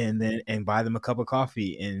 That's right. and buy them a cup of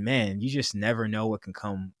coffee. And man, you just never know what can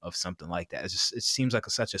come of something like that. It seems like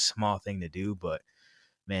such a small thing to do, but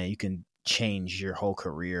man, you can change your whole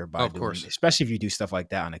career Oh, by of doing, course. especially if you do stuff like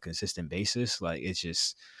that on a consistent basis. Like, it's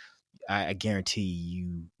just, I guarantee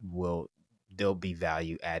there'll be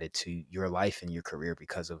value added to your life and your career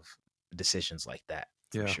because of decisions like that,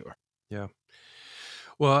 for Yeah. sure. Yeah.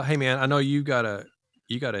 Well, hey man, I know you gotta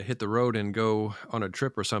hit the road and go on a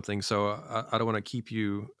trip or something. So I don't want to keep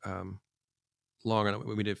you long. And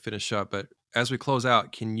we need to finish up. But as we close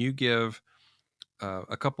out, can you give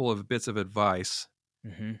a couple of bits of advice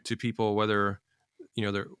Hmm. to people, whether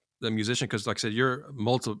they're the musician, because like I said, you're a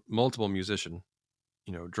multiple musician.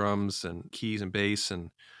 Drums and keys and bass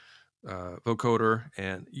and vocoder,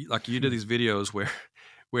 and like you did these videos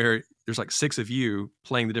where there's like 6 of you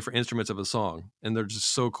playing the different instruments of a song, and they're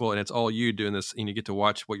just so cool, and it's all you doing this, and you get to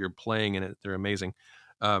watch what you're playing, and they're amazing.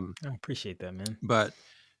 I appreciate that, man. But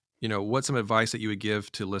what's some advice that you would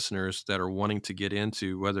give to listeners that are wanting to get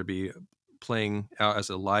into, whether it be playing out as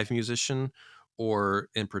a live musician or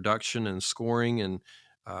in production and scoring and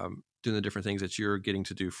doing the different things that you're getting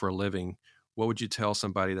to do for a living? What would you tell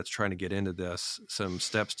somebody that's trying to get into this? Some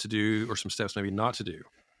steps to do, or some steps maybe not to do?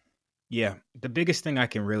 Yeah, the biggest thing I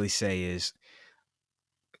can really say is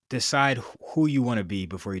decide who you want to be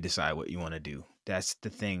before you decide what you want to do. That's the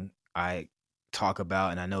thing I talk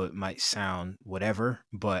about, and I know it might sound whatever,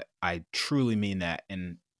 but I truly mean that.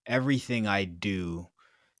 And everything I do,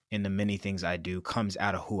 and the many things I do, comes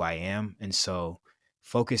out of who I am. And so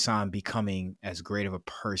focus on becoming as great of a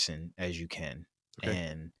person as you can, Okay.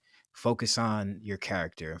 and focus on your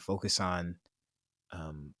character, and focus on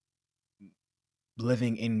um,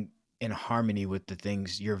 living in harmony with the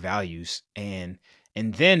things, your values. And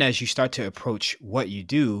then as you start to approach what you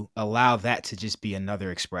do, allow that to just be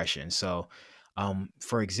another expression. So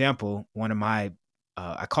for example, one of my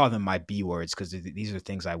I call them my B words, because these are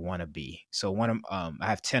things I want to be. So I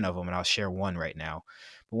have 10 of them, and I'll share one right now.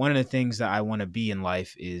 But one of the things that I want to be in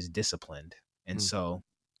life is disciplined. And Mm. so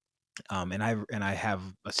and I have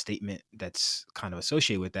a statement that's kind of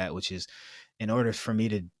associated with that, which is, in order for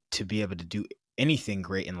me to be able to do anything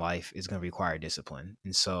great in life, is going to require discipline.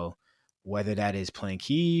 And so whether that is playing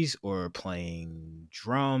keys or playing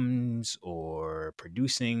drums or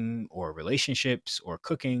producing or relationships or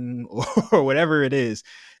cooking or whatever it is,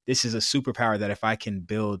 this is a superpower that if I can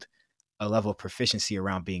build a level of proficiency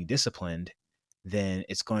around being disciplined, then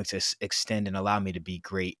it's going to extend and allow me to be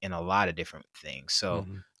great in a lot of different things. So,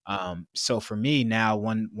 Mhm. so for me now,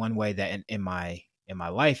 one way that in my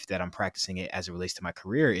life that I'm practicing it as it relates to my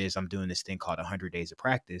career is I'm doing this thing called 100 days of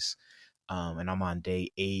practice, and I'm on day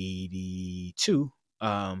 82.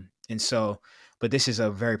 And so, but this is a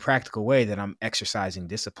very practical way that I'm exercising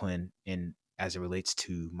discipline in as it relates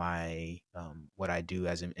to my what I do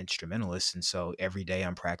as an instrumentalist. And so every day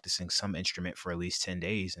I'm practicing some instrument for at least 10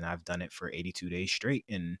 days, and I've done it for 82 days straight.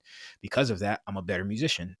 And because of that, I'm a better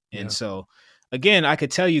musician. And Yeah. so again, I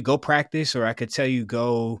could tell you go practice, or I could tell you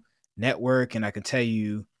go network, and I could tell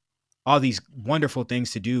you all these wonderful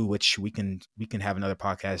things to do, which we can have another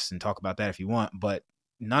podcast and talk about that if you want. But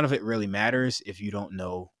none of it really matters if you don't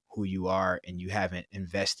know who you are and you haven't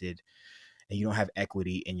invested and you don't have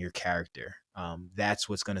equity in your character. That's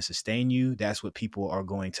what's going to sustain you. That's what people are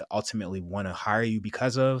going to ultimately want to hire you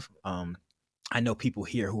because of. I know people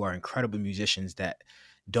here who are incredible musicians that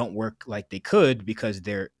don't work like they could because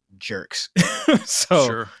they're jerks. So,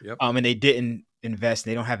 Sure. Yep. and they didn't invest,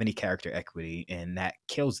 they don't have any character equity, and that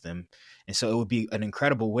kills them. And so it would be an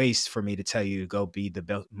incredible waste for me to tell you to go be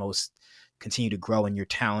the most, continue to grow in your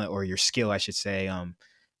talent or your skill, I should say.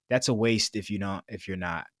 That's a waste if you're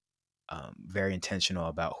not very intentional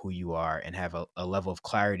about who you are and have a level of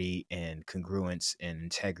clarity and congruence and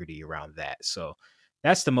integrity around that. So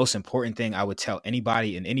that's the most important thing I would tell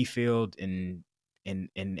anybody in any field, in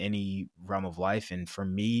any realm of life. And for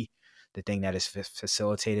me, the thing that has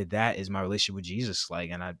facilitated that is my relationship with Jesus. Like,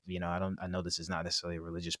 and I know this is not necessarily a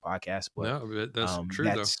religious podcast, but No, that's true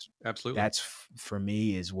though. Absolutely. that's for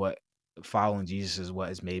me is what following Jesus is what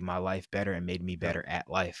has made my life better and made me Yep. better at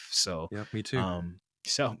life. So, Yeah, me too.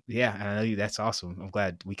 So yeah, I know that's awesome. I'm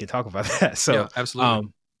glad we can talk about that. So, Yeah,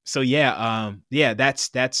 absolutely. Yeah,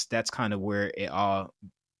 that's kind of where it all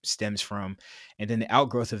stems from. And then the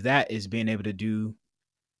outgrowth of that is being able to do,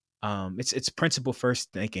 it's principle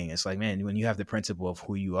first thinking. It's like, man, when you have the principle of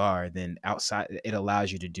who you are, then outside it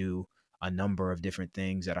allows you to do a number of different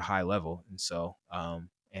things at a high level. And so,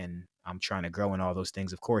 and I'm trying to grow in all those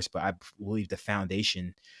things, of course, but I believe the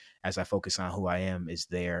foundation, as I focus on who I am, is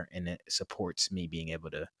there, and it supports me being able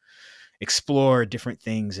to explore different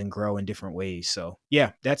things and grow in different ways. So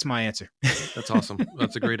yeah, that's my answer. That's awesome.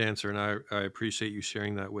 That's a great answer, and I appreciate you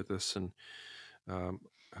sharing that with us. And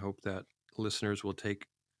I hope that listeners will take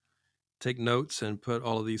notes and put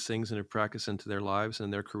all of these things into practice into their lives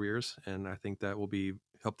and their careers. And I think that will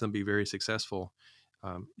help them be very successful,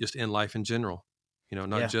 just in life in general.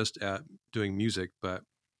 Not Yeah. just at doing music, but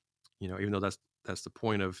even though that's the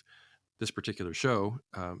point of this particular show,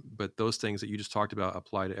 but those things that you just talked about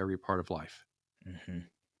apply to every part of life. Mm-hmm.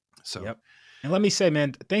 So, Yep. And let me say,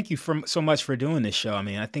 man, thank you so much for doing this show. I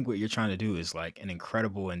mean, I think what you're trying to do is like an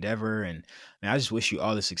incredible endeavor. And man, I just wish you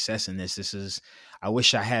all the success in this. I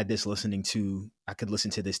wish I had this I could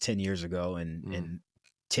listen to this 10 years ago and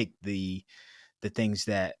take the things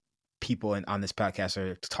that people on this podcast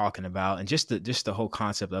are talking about, and just the whole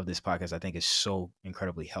concept of this podcast, I think is so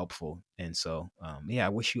incredibly helpful. And so, I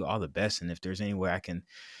wish you all the best. And if there's any way I can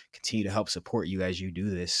continue to help support you as you do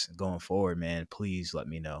this going forward, man, please let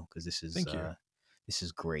me know. Cause thank you. This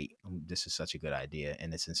is great. This is such a good idea.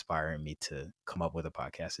 And it's inspiring me to come up with a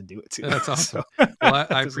podcast and do it too. That's awesome. Well,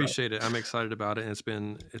 I appreciate it. I'm excited about it. And it's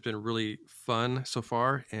been really fun so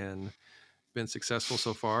far and been successful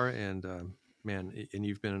so far. And, man, and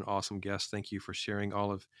you've been an awesome guest. Thank you for sharing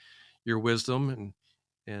all of your wisdom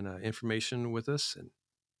and information with us. And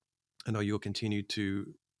I know you'll continue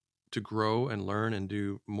to grow and learn and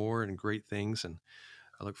do more and great things. And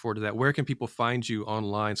I look forward to that. Where can people find you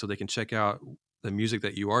online so they can check out the music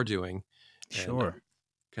that you are doing? Sure. And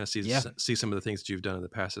kind of see some of the things that you've done in the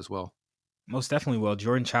past as well. Most definitely. Well,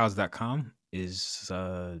 jordanchilds.com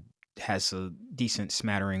has a decent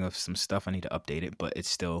smattering of some stuff. I need to update it, but it's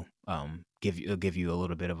still it'll give you a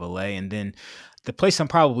little bit of a lay. And then the place I'm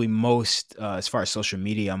probably most, as far as social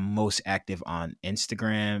media, I'm most active on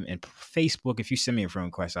Instagram and Facebook. If you send me a friend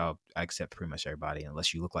request, I accept pretty much everybody,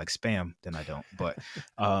 unless you look like spam, then I don't.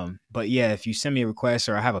 But yeah, if you send me a request,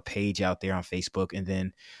 or I have a page out there on Facebook, and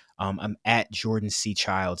then I'm at Jordan C.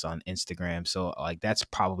 Childs on Instagram. So like that's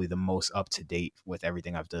probably the most up to date with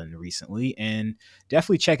everything I've done recently. And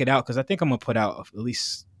definitely check it out, because I think I'm gonna put out at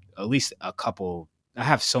least a couple. I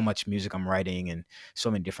have so much music I'm writing and so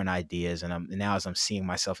many different ideas, and now as I'm seeing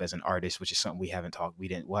myself as an artist, which is something we'll have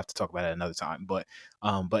to talk about it another time. But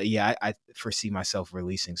yeah, I foresee myself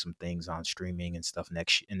releasing some things on streaming and stuff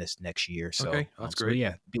in this next year. So okay, that's great. So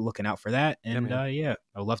yeah, be looking out for that. And I'd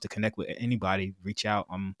love to connect with anybody. Reach out.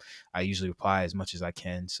 I usually reply as much as I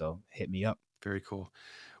can, so hit me up. Very cool.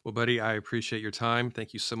 Well, buddy, I appreciate your time.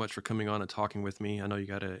 Thank you so much for coming on and talking with me. I know you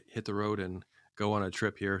got to hit the road and go on a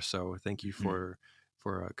trip here, so thank you for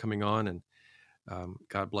coming on, and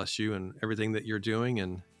God bless you and everything that you're doing.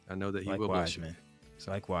 And I know that He will bless you. Man.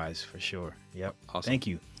 Likewise, for sure. Yep. Awesome. Thank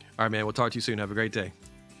you. All right, man. We'll talk to you soon. Have a great day.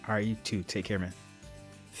 All right, you too. Take care, man.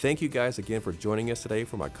 Thank you guys again for joining us today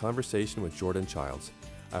for my conversation with Jordan Childs.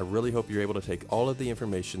 I really hope you're able to take all of the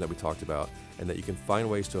information that we talked about, and that you can find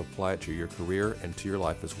ways to apply it to your career and to your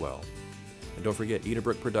life as well. And don't forget,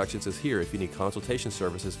 Edenbrook Productions is here if you need consultation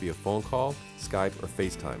services via phone call, Skype, or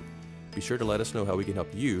FaceTime. Be sure to let us know how we can help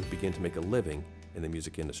you begin to make a living in the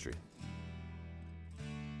music industry.